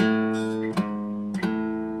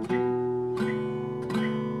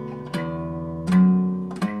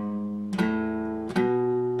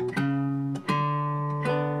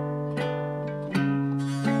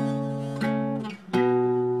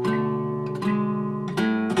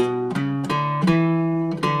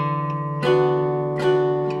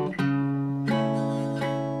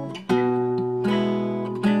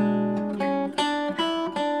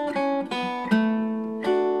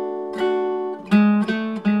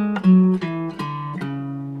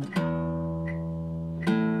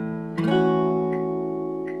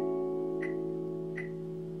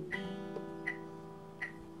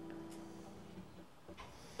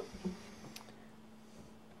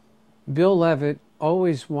 Bill Levitt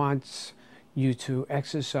always wants you to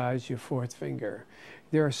exercise your 4th finger.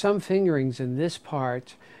 There are some fingerings in this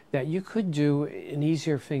part that you could do an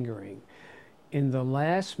easier fingering. in the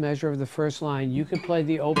last measure of the first line, you could play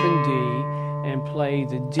the open D and play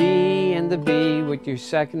the D and the B with your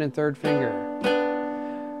second and third finger.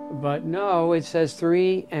 But no, it says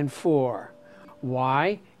 3 and 4.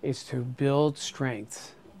 Why? It's to build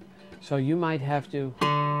strength. So you might have to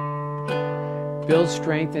build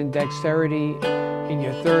strength and dexterity in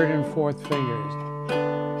your third and fourth fingers.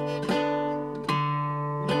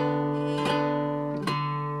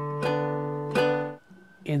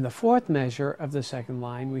 In the fourth measure of the second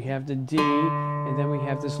line, we have the D, and then we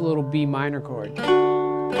have this little B minor chord.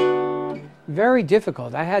 Very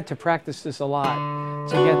difficult. I had to practice this a lot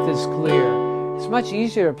to get this clear. It's much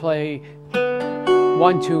easier to play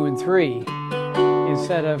 1, 2, and 3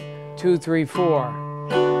 instead of 2, 3, 4.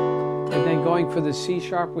 And then going for the C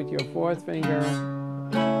sharp with your fourth finger.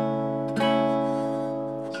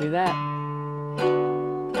 See that?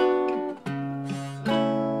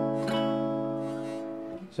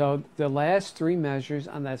 So the last 3 measures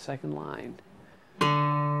on that second line.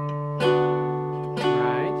 Right?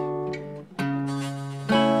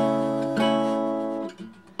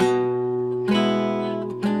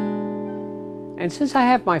 And since I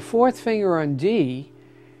have my fourth finger on D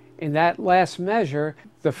in that last measure,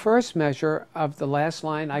 the first measure of the last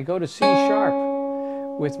line, I go to C sharp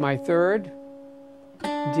with my third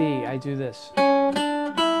D. I do this.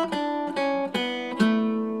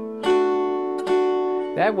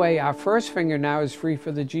 That way, our first finger now is free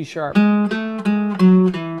for the G sharp.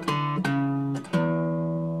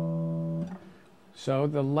 So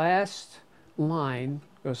the last line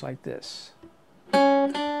goes like this.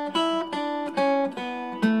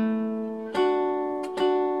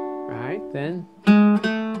 Right? Then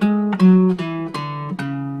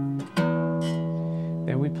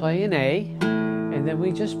we play an A, and then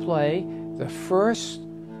we just play the first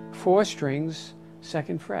 4 strings,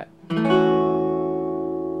 2nd fret.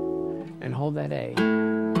 And hold that A.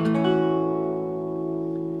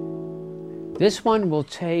 This one will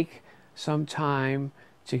take some time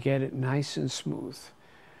to get it nice and smooth.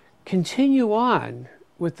 Continue on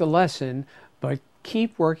with the lesson, but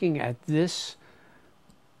keep working at this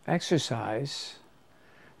exercise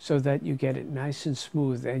so that you get it nice and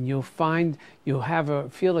smooth, and you'll find you'll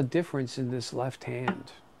feel a difference in this left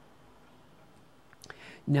hand.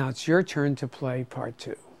 Now it's your turn to play part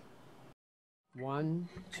 2. 1,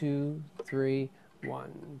 2, 3,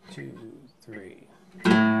 1, 2, 3.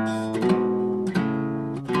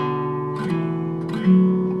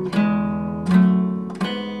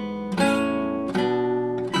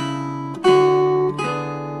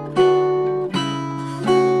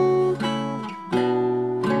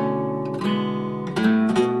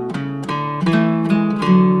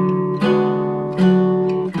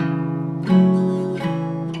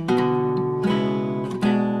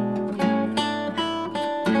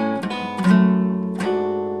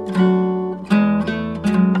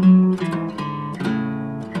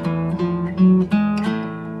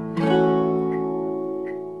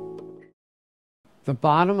 The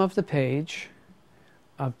bottom of the page,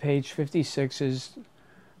 of page 56, is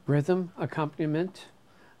rhythm accompaniment.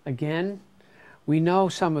 Again, we know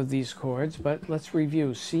some of these chords, but let's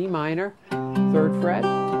review. C minor, 3rd fret.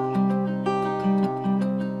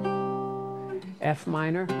 F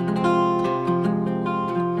minor.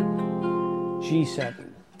 G7.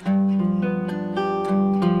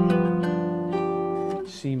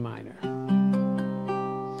 C minor.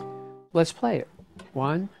 Let's play it.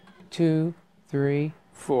 1, 2, 3,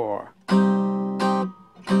 4.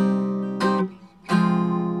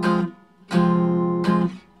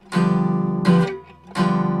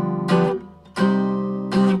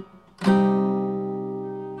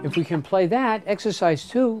 If we can play that, exercise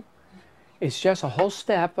 2, it's just a whole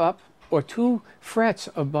step up or 2 frets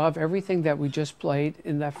above everything that we just played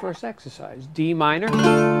in that first exercise. D minor,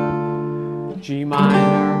 G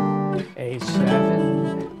minor,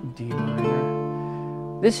 A7, D minor.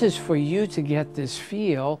 This is for you to get this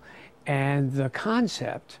feel and the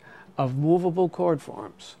concept of movable chord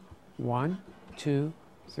forms. 1, 2,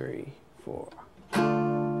 3, 4.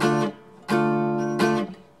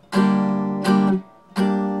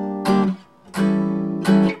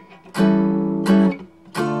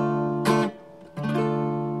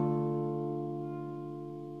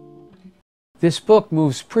 This book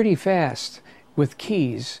moves pretty fast with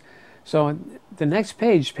keys. So on the next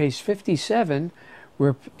page, page 57,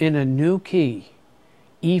 we're in a new key,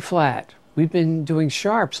 E flat. We've been doing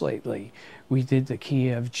sharps lately. We did the key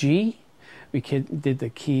of G, we did the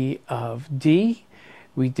key of D,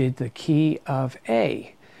 we did the key of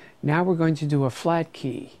A. Now we're going to do a flat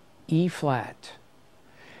key, E flat.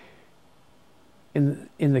 In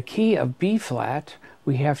the key of B flat,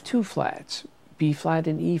 we have 2 flats, B flat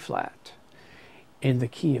and E flat. In the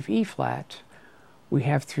key of E flat, we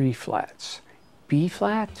have 3 flats: B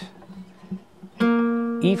flat,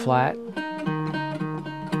 E flat,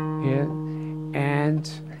 here, and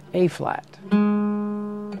A flat.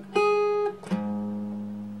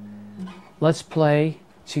 Let's play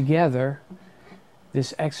together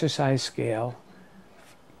this exercise scale,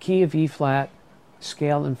 key of E flat,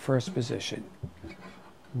 scale in first position.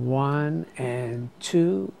 1 and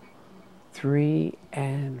 2, 3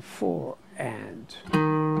 and 4 and.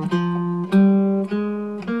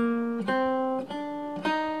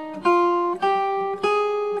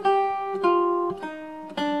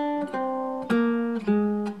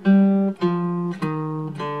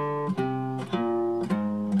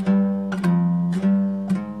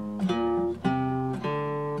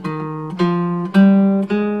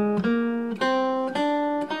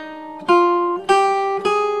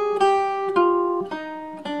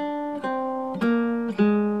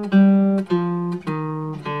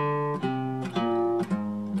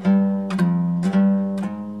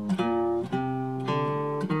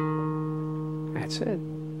 That's it.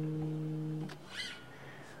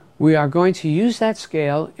 We are going to use that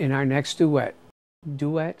scale in our next duet.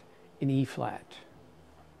 Duet in E flat.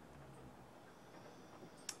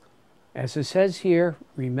 As it says here,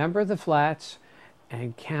 remember the flats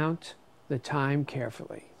and count the time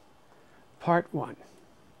carefully. Part 1.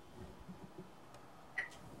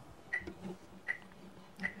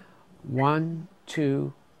 One,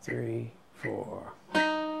 2, 3, 4.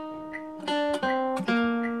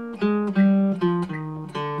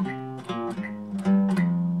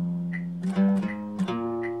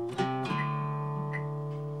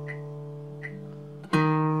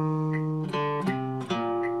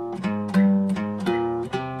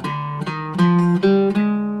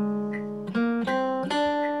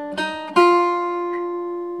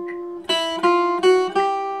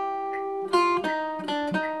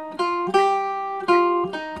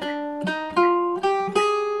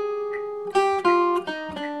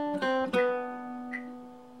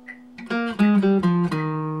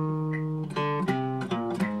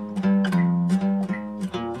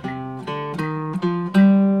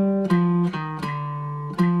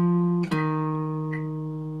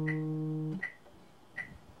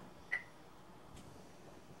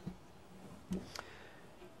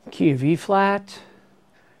 Key of E flat,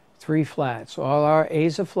 3 flats. All our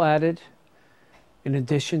A's are flatted in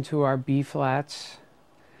addition to our B flats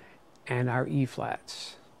and our E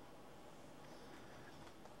flats.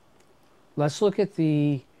 Let's look at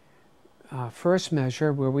the first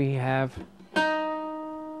measure where we have,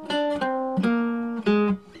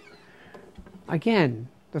 again,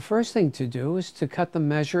 the first thing to do is to cut the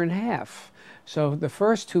measure in half. So the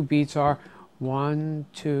first 2 beats are 1,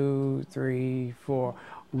 2, 3, 4.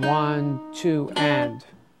 1, 2, and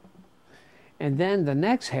then the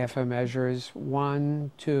next half a measure is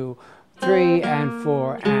 1, 2, 3, and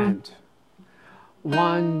 4, and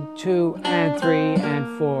 1, 2, and 3,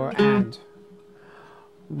 and 4, and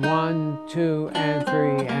 1, 2, and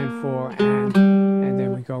 3, and 4, and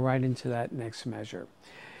then we go right into that next measure.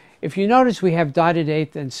 If you notice, we have dotted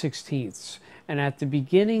eighths and sixteenths, and at the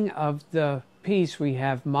beginning of the piece we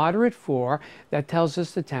have moderate 4 that tells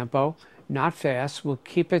us the tempo. Not fast. We'll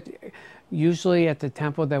keep it usually at the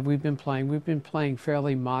tempo that we've been playing. We've been playing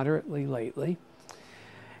fairly moderately lately.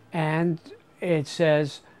 And it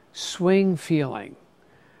says swing feeling.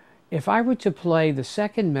 If I were to play the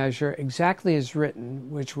second measure exactly as written,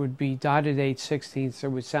 which would be dotted eighths, sixteenths, it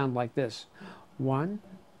would sound like this. 1,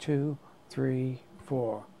 2, 3,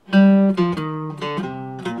 4.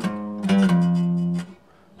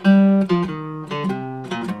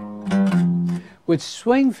 With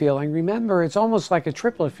swing feeling, remember, it's almost like a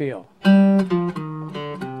triplet feel.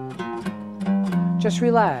 Just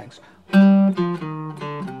relax.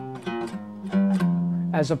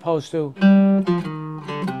 As opposed to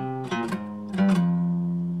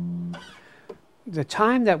the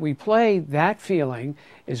time that we play that feeling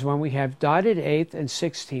is when we have dotted eighths and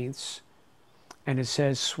sixteenths, and it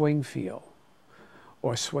says swing feel,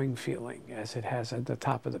 or swing feeling, as it has at the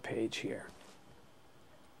top of the page here.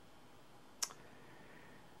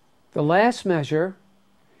 The last measure,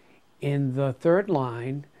 in the third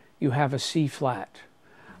line, you have a C flat.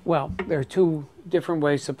 Well, there are 2 different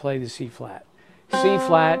ways to play the C flat. C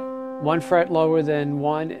flat, 1 fret lower than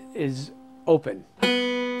 1 is open.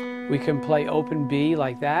 We can play open B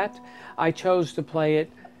like that. I chose to play it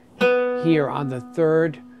here on the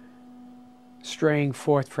 3rd string,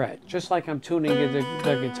 4th fret, just like I'm tuning the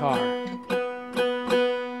guitar.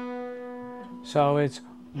 So it's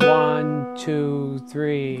 1, 2,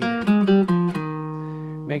 3.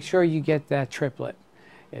 Make sure you get that triplet.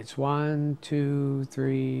 It's 1, 2,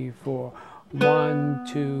 3, 4. 1,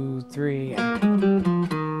 2, 3.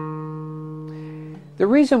 The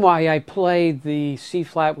reason why I play the C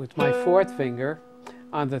flat with my fourth finger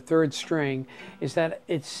on the third string is that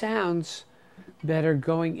it sounds better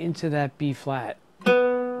going into that B flat.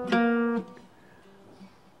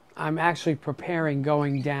 I'm actually preparing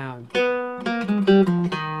going down.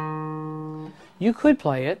 You could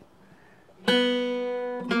play it.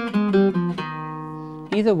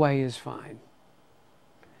 Either way is fine.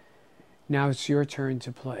 Now it's your turn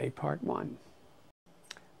to play part 1.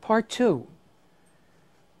 Part 2.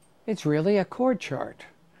 It's really a chord chart.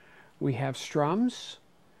 We have strums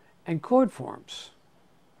and chord forms.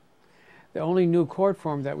 The only new chord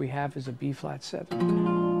form that we have is a B flat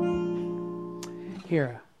 7.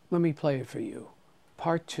 Here, let me play it for you.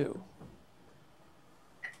 Part 2.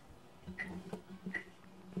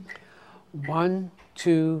 1,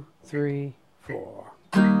 2, 3, 4.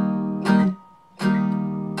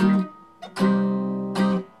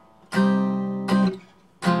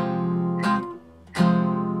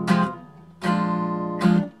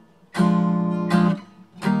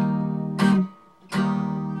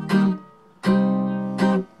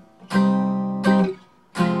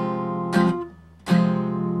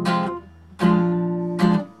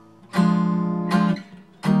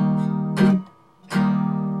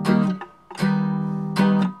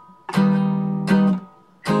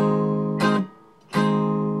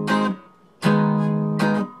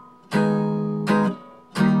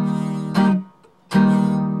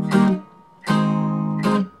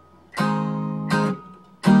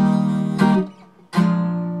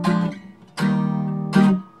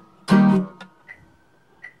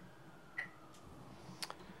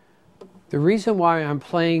 The reason why I'm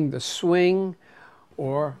playing the swing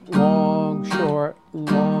or long, short,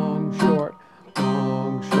 long, short,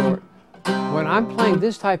 long, short. When I'm playing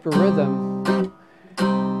this type of rhythm,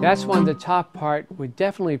 that's when the top part would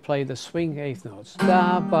definitely play the swing eighth notes.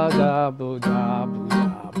 Da ba da boo da boo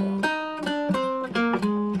da ba.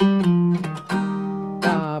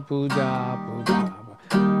 Da boo da boo da ba.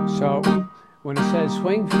 So when it says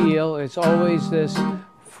swing feel, it's always this.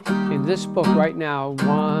 In this book right now,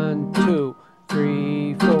 1, 2,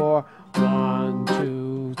 3, 4, 1,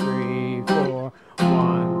 2, 3, 4,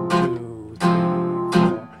 1, 2, 3,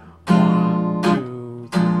 4, 1, 2, 3, 4.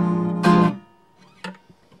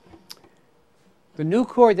 The new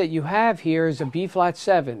chord that you have here is a B flat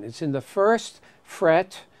 7. It's in the first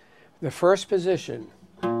fret, the first position.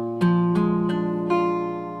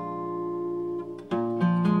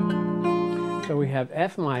 So we have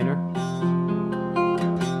F minor.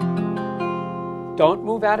 Don't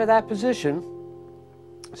move out of that position.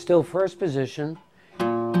 Still first position.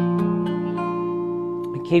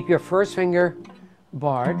 And keep your first finger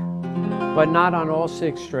barred, but not on all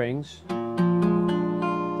 6 strings.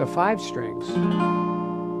 The 5 strings.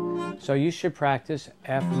 So you should practice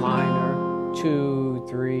F minor, 2,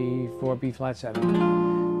 3, 4, B flat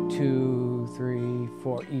 7, 2, 3,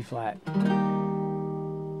 4, E flat.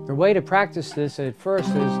 The way to practice this at first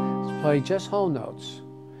is to play just whole notes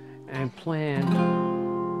and plan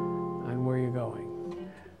on where you're going.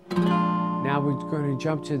 Now we're going to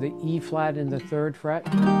jump to the E flat in the 3rd fret,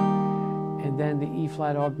 and then the E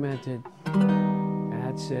flat augmented.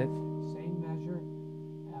 That's it. Same measure,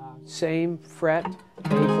 same fret,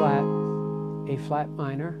 A flat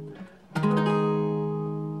minor,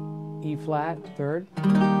 E flat 3rd,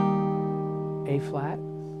 A flat.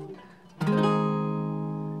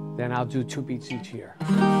 Then I'll do 2 beats each here.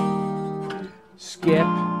 Skip.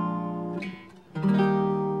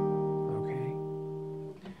 Okay.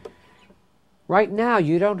 Right now,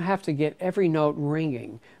 you don't have to get every note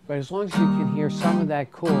ringing, but as long as you can hear some of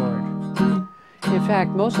that chord. In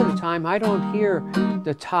fact, most of the time, I don't hear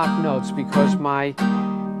the top notes because my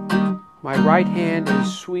right hand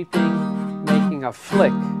is sweeping, making a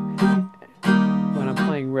flick when I'm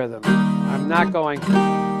playing rhythm. I'm not going,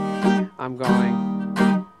 I'm going.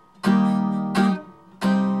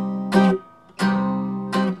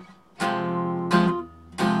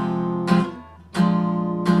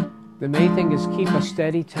 The main thing is keep a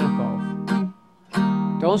steady tempo.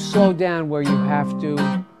 Don't slow down where you have to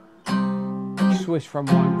switch from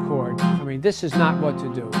one chord. I mean, this is not what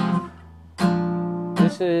to do.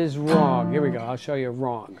 This is wrong. Here we go. I'll show you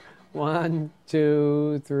wrong. 1,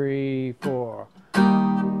 2, 3, 4.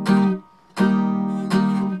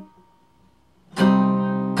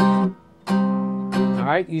 All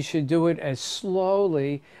right, you should do it as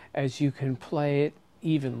slowly as you can play it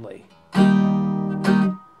evenly.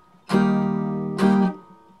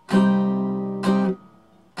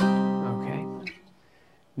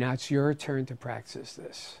 Now it's your turn to practice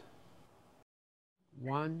this.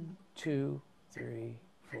 1, 2, 3,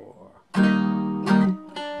 4.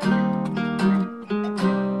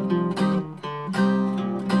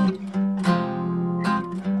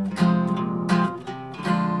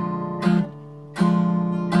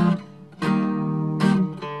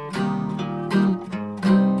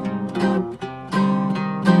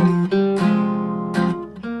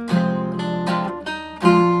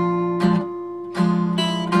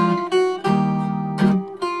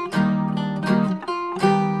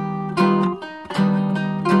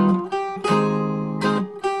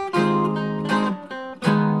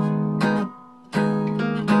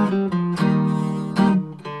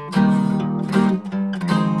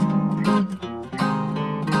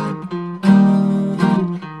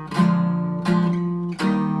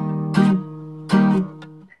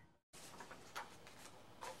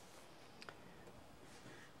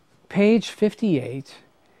 Page 58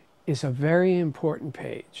 is a very important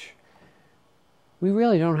page. We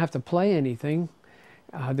really don't have to play anything.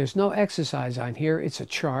 There's no exercise on here. It's a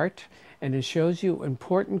chart, and it shows you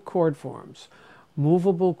important chord forms,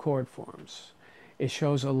 movable chord forms. It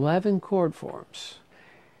shows 11 chord forms.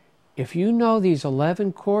 If you know these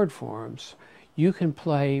 11 chord forms, you can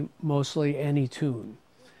play mostly any tune.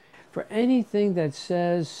 For anything that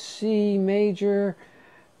says C major,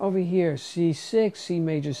 over here, C6, C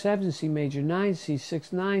major 7, C major 9,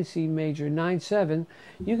 C6, 9, C major 9, 7,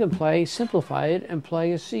 you can play, simplify it, and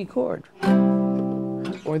play a C chord,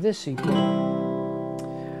 or this C chord.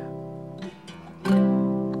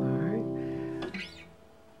 All right.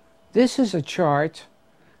 This is a chart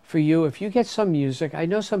for you. If you get some music, I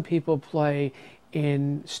know some people play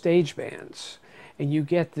in stage bands, and you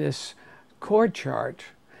get this chord chart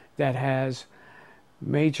that has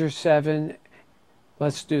major 7,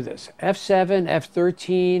 let's do this. F7,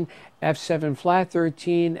 F13, F7 flat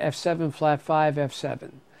 13, F7 flat 5,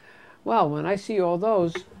 F7. Well, when I see all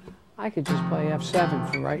those, I could just play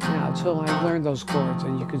F7 for right now until I learn those chords,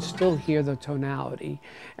 and you can still hear the tonality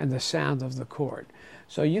and the sound of the chord.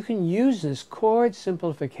 So you can use this chord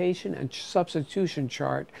simplification and substitution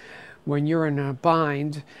chart when you're in a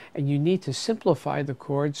bind and you need to simplify the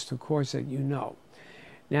chords to chords that you know.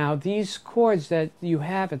 Now, these chords that you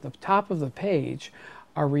have at the top of the page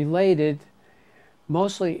are related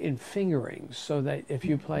mostly in fingerings, so that if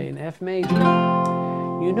you play an F major,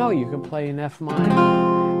 you know you can play an F minor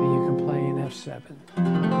and you can play an F7,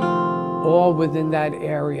 all within that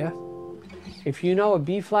area. If you know a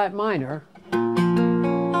B flat minor,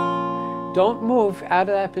 don't move out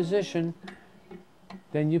of that position,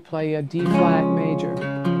 then you play a D flat major,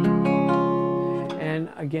 and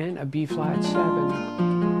again a B flat 7.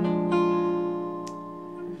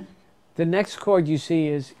 The next chord you see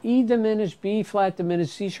is E diminished, B flat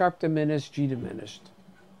diminished, C sharp diminished, G diminished.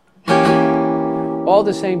 All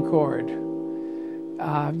the same chord.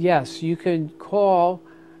 Yes, you can call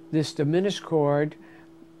this diminished chord,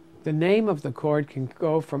 the name of the chord can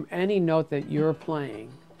go from any note that you're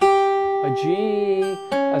playing. A G,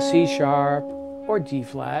 a C sharp, or D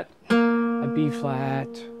flat, a B flat,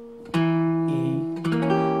 E.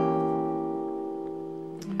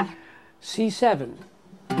 C7.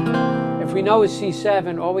 If we know it's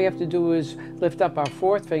C7, all we have to do is lift up our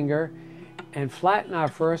fourth finger and flatten our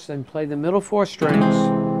first and play the middle 4 strings,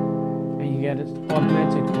 and you get an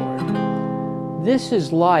augmented chord. This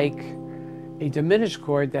is like a diminished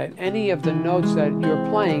chord that any of the notes that you're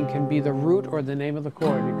playing can be the root or the name of the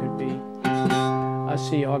chord. It could be a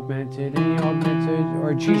C augmented, an E augmented,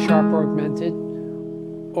 or a G sharp augmented,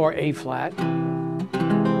 or A flat.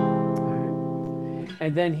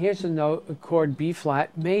 And then here's a note, a chord B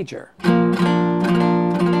flat major.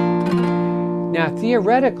 Now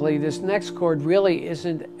theoretically, this next chord really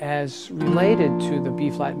isn't as related to the B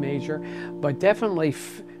flat major, but definitely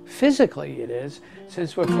physically it is,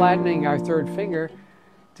 since we're flattening our third finger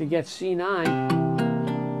to get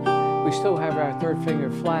C9. We still have our third finger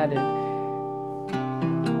flatted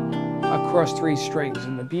across 3 strings,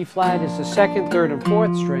 and the B flat is the 2nd, 3rd, and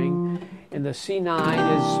 4th string, and the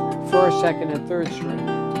C9 is 1st, 2nd, and 3rd string.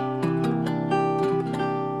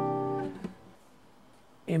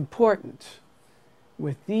 Important.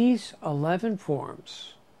 With these 11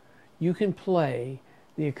 forms, you can play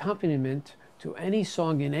the accompaniment to any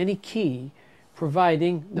song in any key,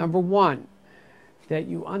 providing, number 1, that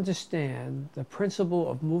you understand the principle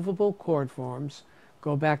of movable chord forms,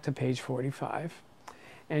 go back to page 45,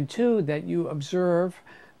 and 2, that you observe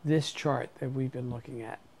this chart that we've been looking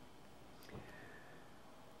at.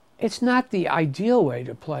 It's not the ideal way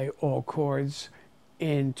to play all chords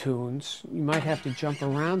in tunes. You might have to jump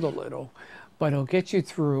around a little, but it'll get you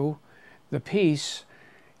through the piece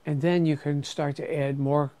And then you can start to add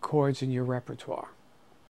more chords in your repertoire.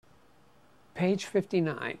 Page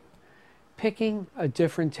 59, picking a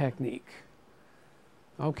different technique.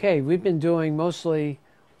 Okay, we've been doing mostly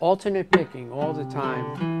alternate picking all the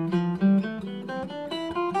time.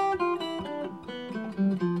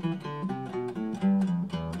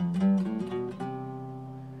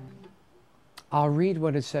 I'll read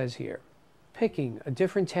what it says here. Picking a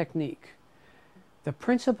different technique. The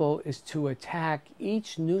principle is to attack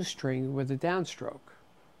each new string with a downstroke.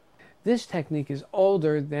 This technique is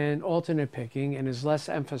older than alternate picking and is less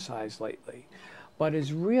emphasized lately, but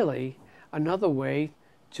is really another way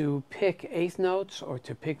to pick eighth notes or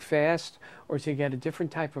to pick fast or to get a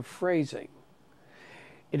different type of phrasing.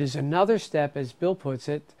 It is another step, as Bill puts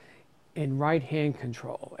it, in right hand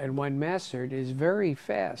control, and when mastered is very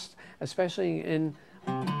fast, especially in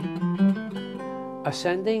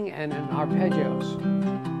ascending and in arpeggios.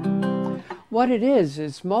 What it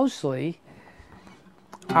is mostly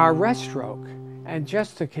our rest stroke, and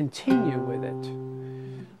just to continue with it.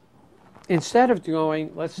 Instead of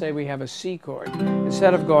going, let's say we have a C chord,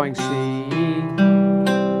 instead of going C,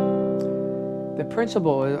 the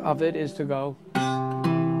principle of it is to go,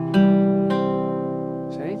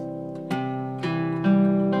 see?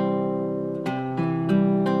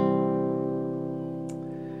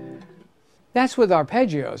 That's with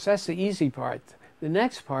arpeggios. That's the easy part. The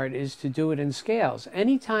next part is to do it in scales.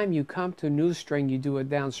 Anytime you come to a new string, you do a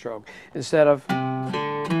downstroke. Instead of,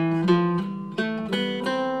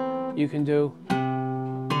 you can do,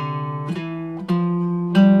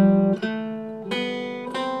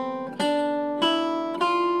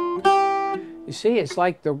 you see, it's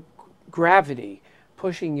like the gravity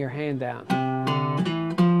pushing your hand down.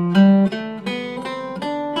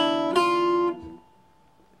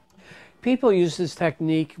 People use this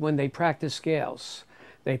technique when they practice scales.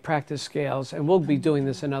 They practice scales, and we'll be doing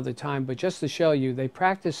this another time, but just to show you, they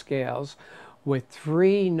practice scales with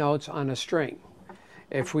 3 notes on a string.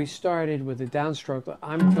 If we started with a downstroke,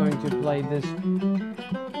 I'm going to play this.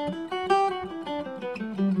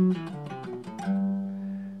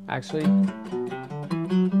 Actually,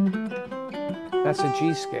 that's a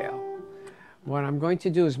G scale. What I'm going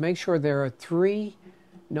to do is make sure there are 3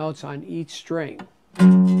 notes on each string.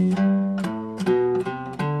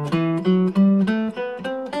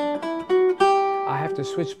 To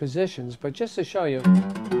switch positions, but just to show you,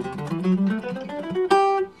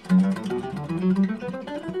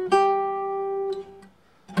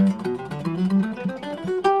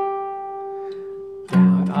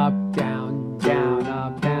 down, up, down, down,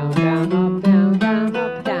 up, down, down, up, down, down,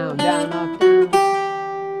 up, down, down, up,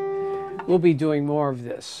 down. We'll be doing more of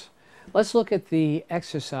this. Let's look at the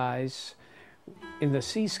exercise in the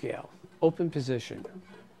C scale, open position.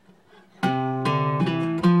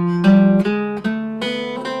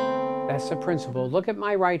 That's the principle. Look at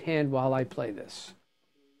my right hand while I play this.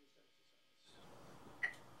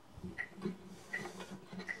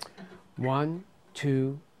 One,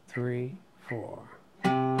 two, three, 4.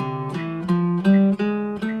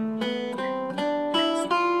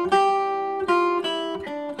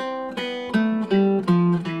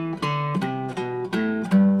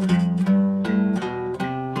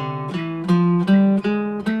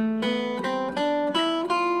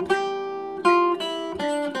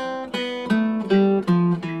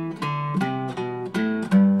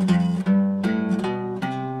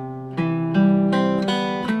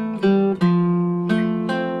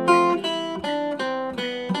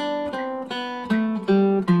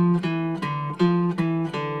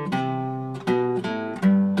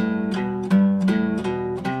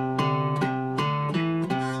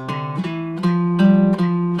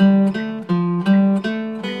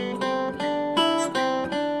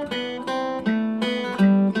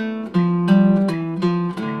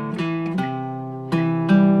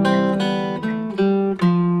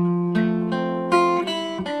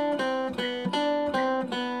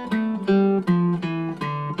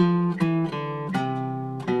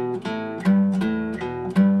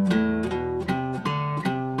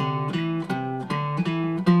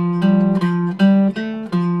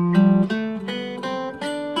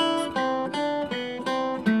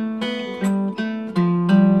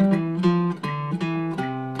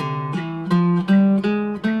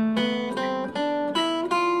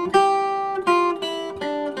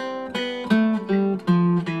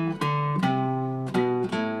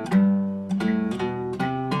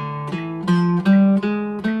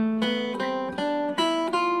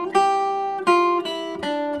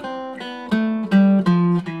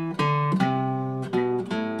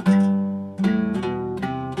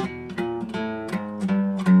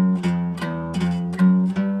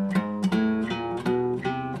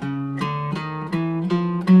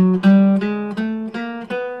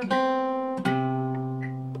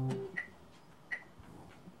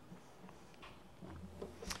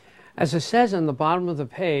 As it says on the bottom of the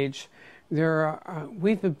page,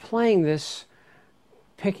 we've been playing this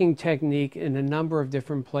picking technique in a number of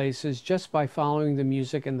different places just by following the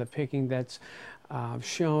music and the picking that's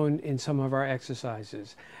shown in some of our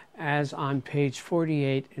exercises, as on page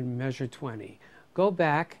 48 in measure 20. Go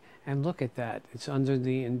back and look at that. It's under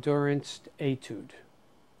the endurance etude.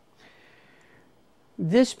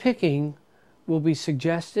 This picking will be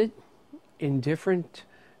suggested in different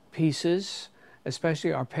pieces, especially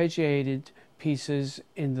arpeggiated pieces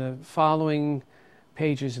in the following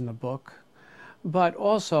pages in the book. But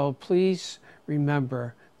also, please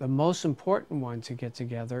remember, the most important one to get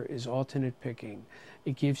together is alternate picking.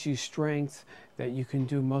 It gives you strength that you can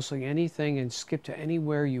do mostly anything and skip to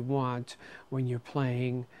anywhere you want when you're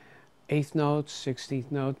playing eighth notes,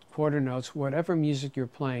 16th notes, quarter notes, whatever music you're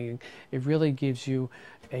playing. It really gives you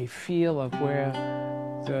a feel of where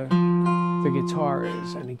the guitar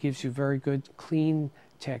is, and it gives you very good, clean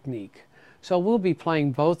technique. So we'll be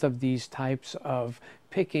playing both of these types of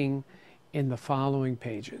picking in the following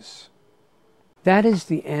pages. That is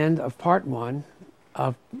the end of part 1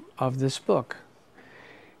 of this book.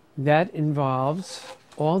 That involves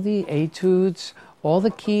all the etudes, all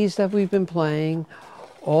the keys that we've been playing,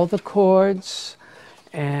 all the chords,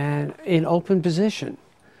 and in open position.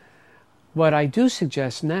 What I do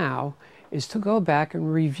suggest now is to go back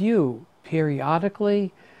and review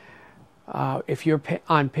periodically. If you're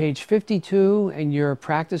on page 52 and you're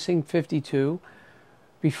practicing 52,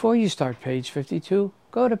 before you start page 52,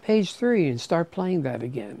 go to page 3 and start playing that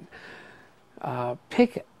again.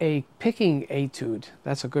 Pick a picking etude.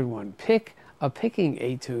 That's a good one. Pick a picking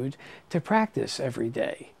etude to practice every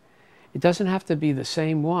day. It doesn't have to be the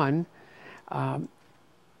same one, and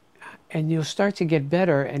you'll start to get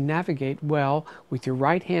better and navigate well with your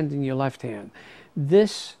right hand and your left hand.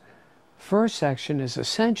 This first section is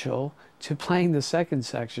essential to playing the second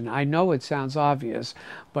section. I know it sounds obvious,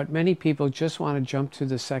 but many people just want to jump to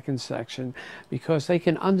the second section because they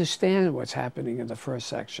can understand what's happening in the first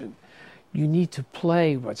section. You need to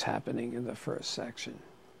play what's happening in the first section.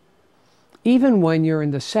 Even when you're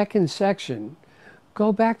in the second section,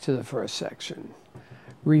 go back to the first section.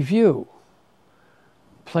 Review.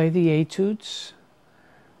 Play the etudes,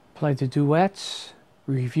 play the duets,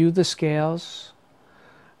 review the scales.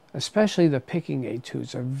 Especially the picking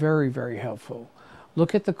etudes are very, very helpful.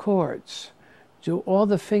 Look at the chords. Do all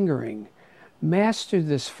the fingering. Master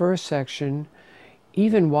this first section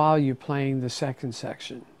even while you're playing the second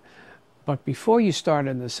section. But before you start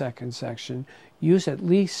in the second section, use at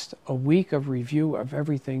least a week of review of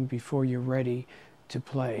everything before you're ready to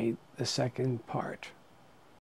play the second part.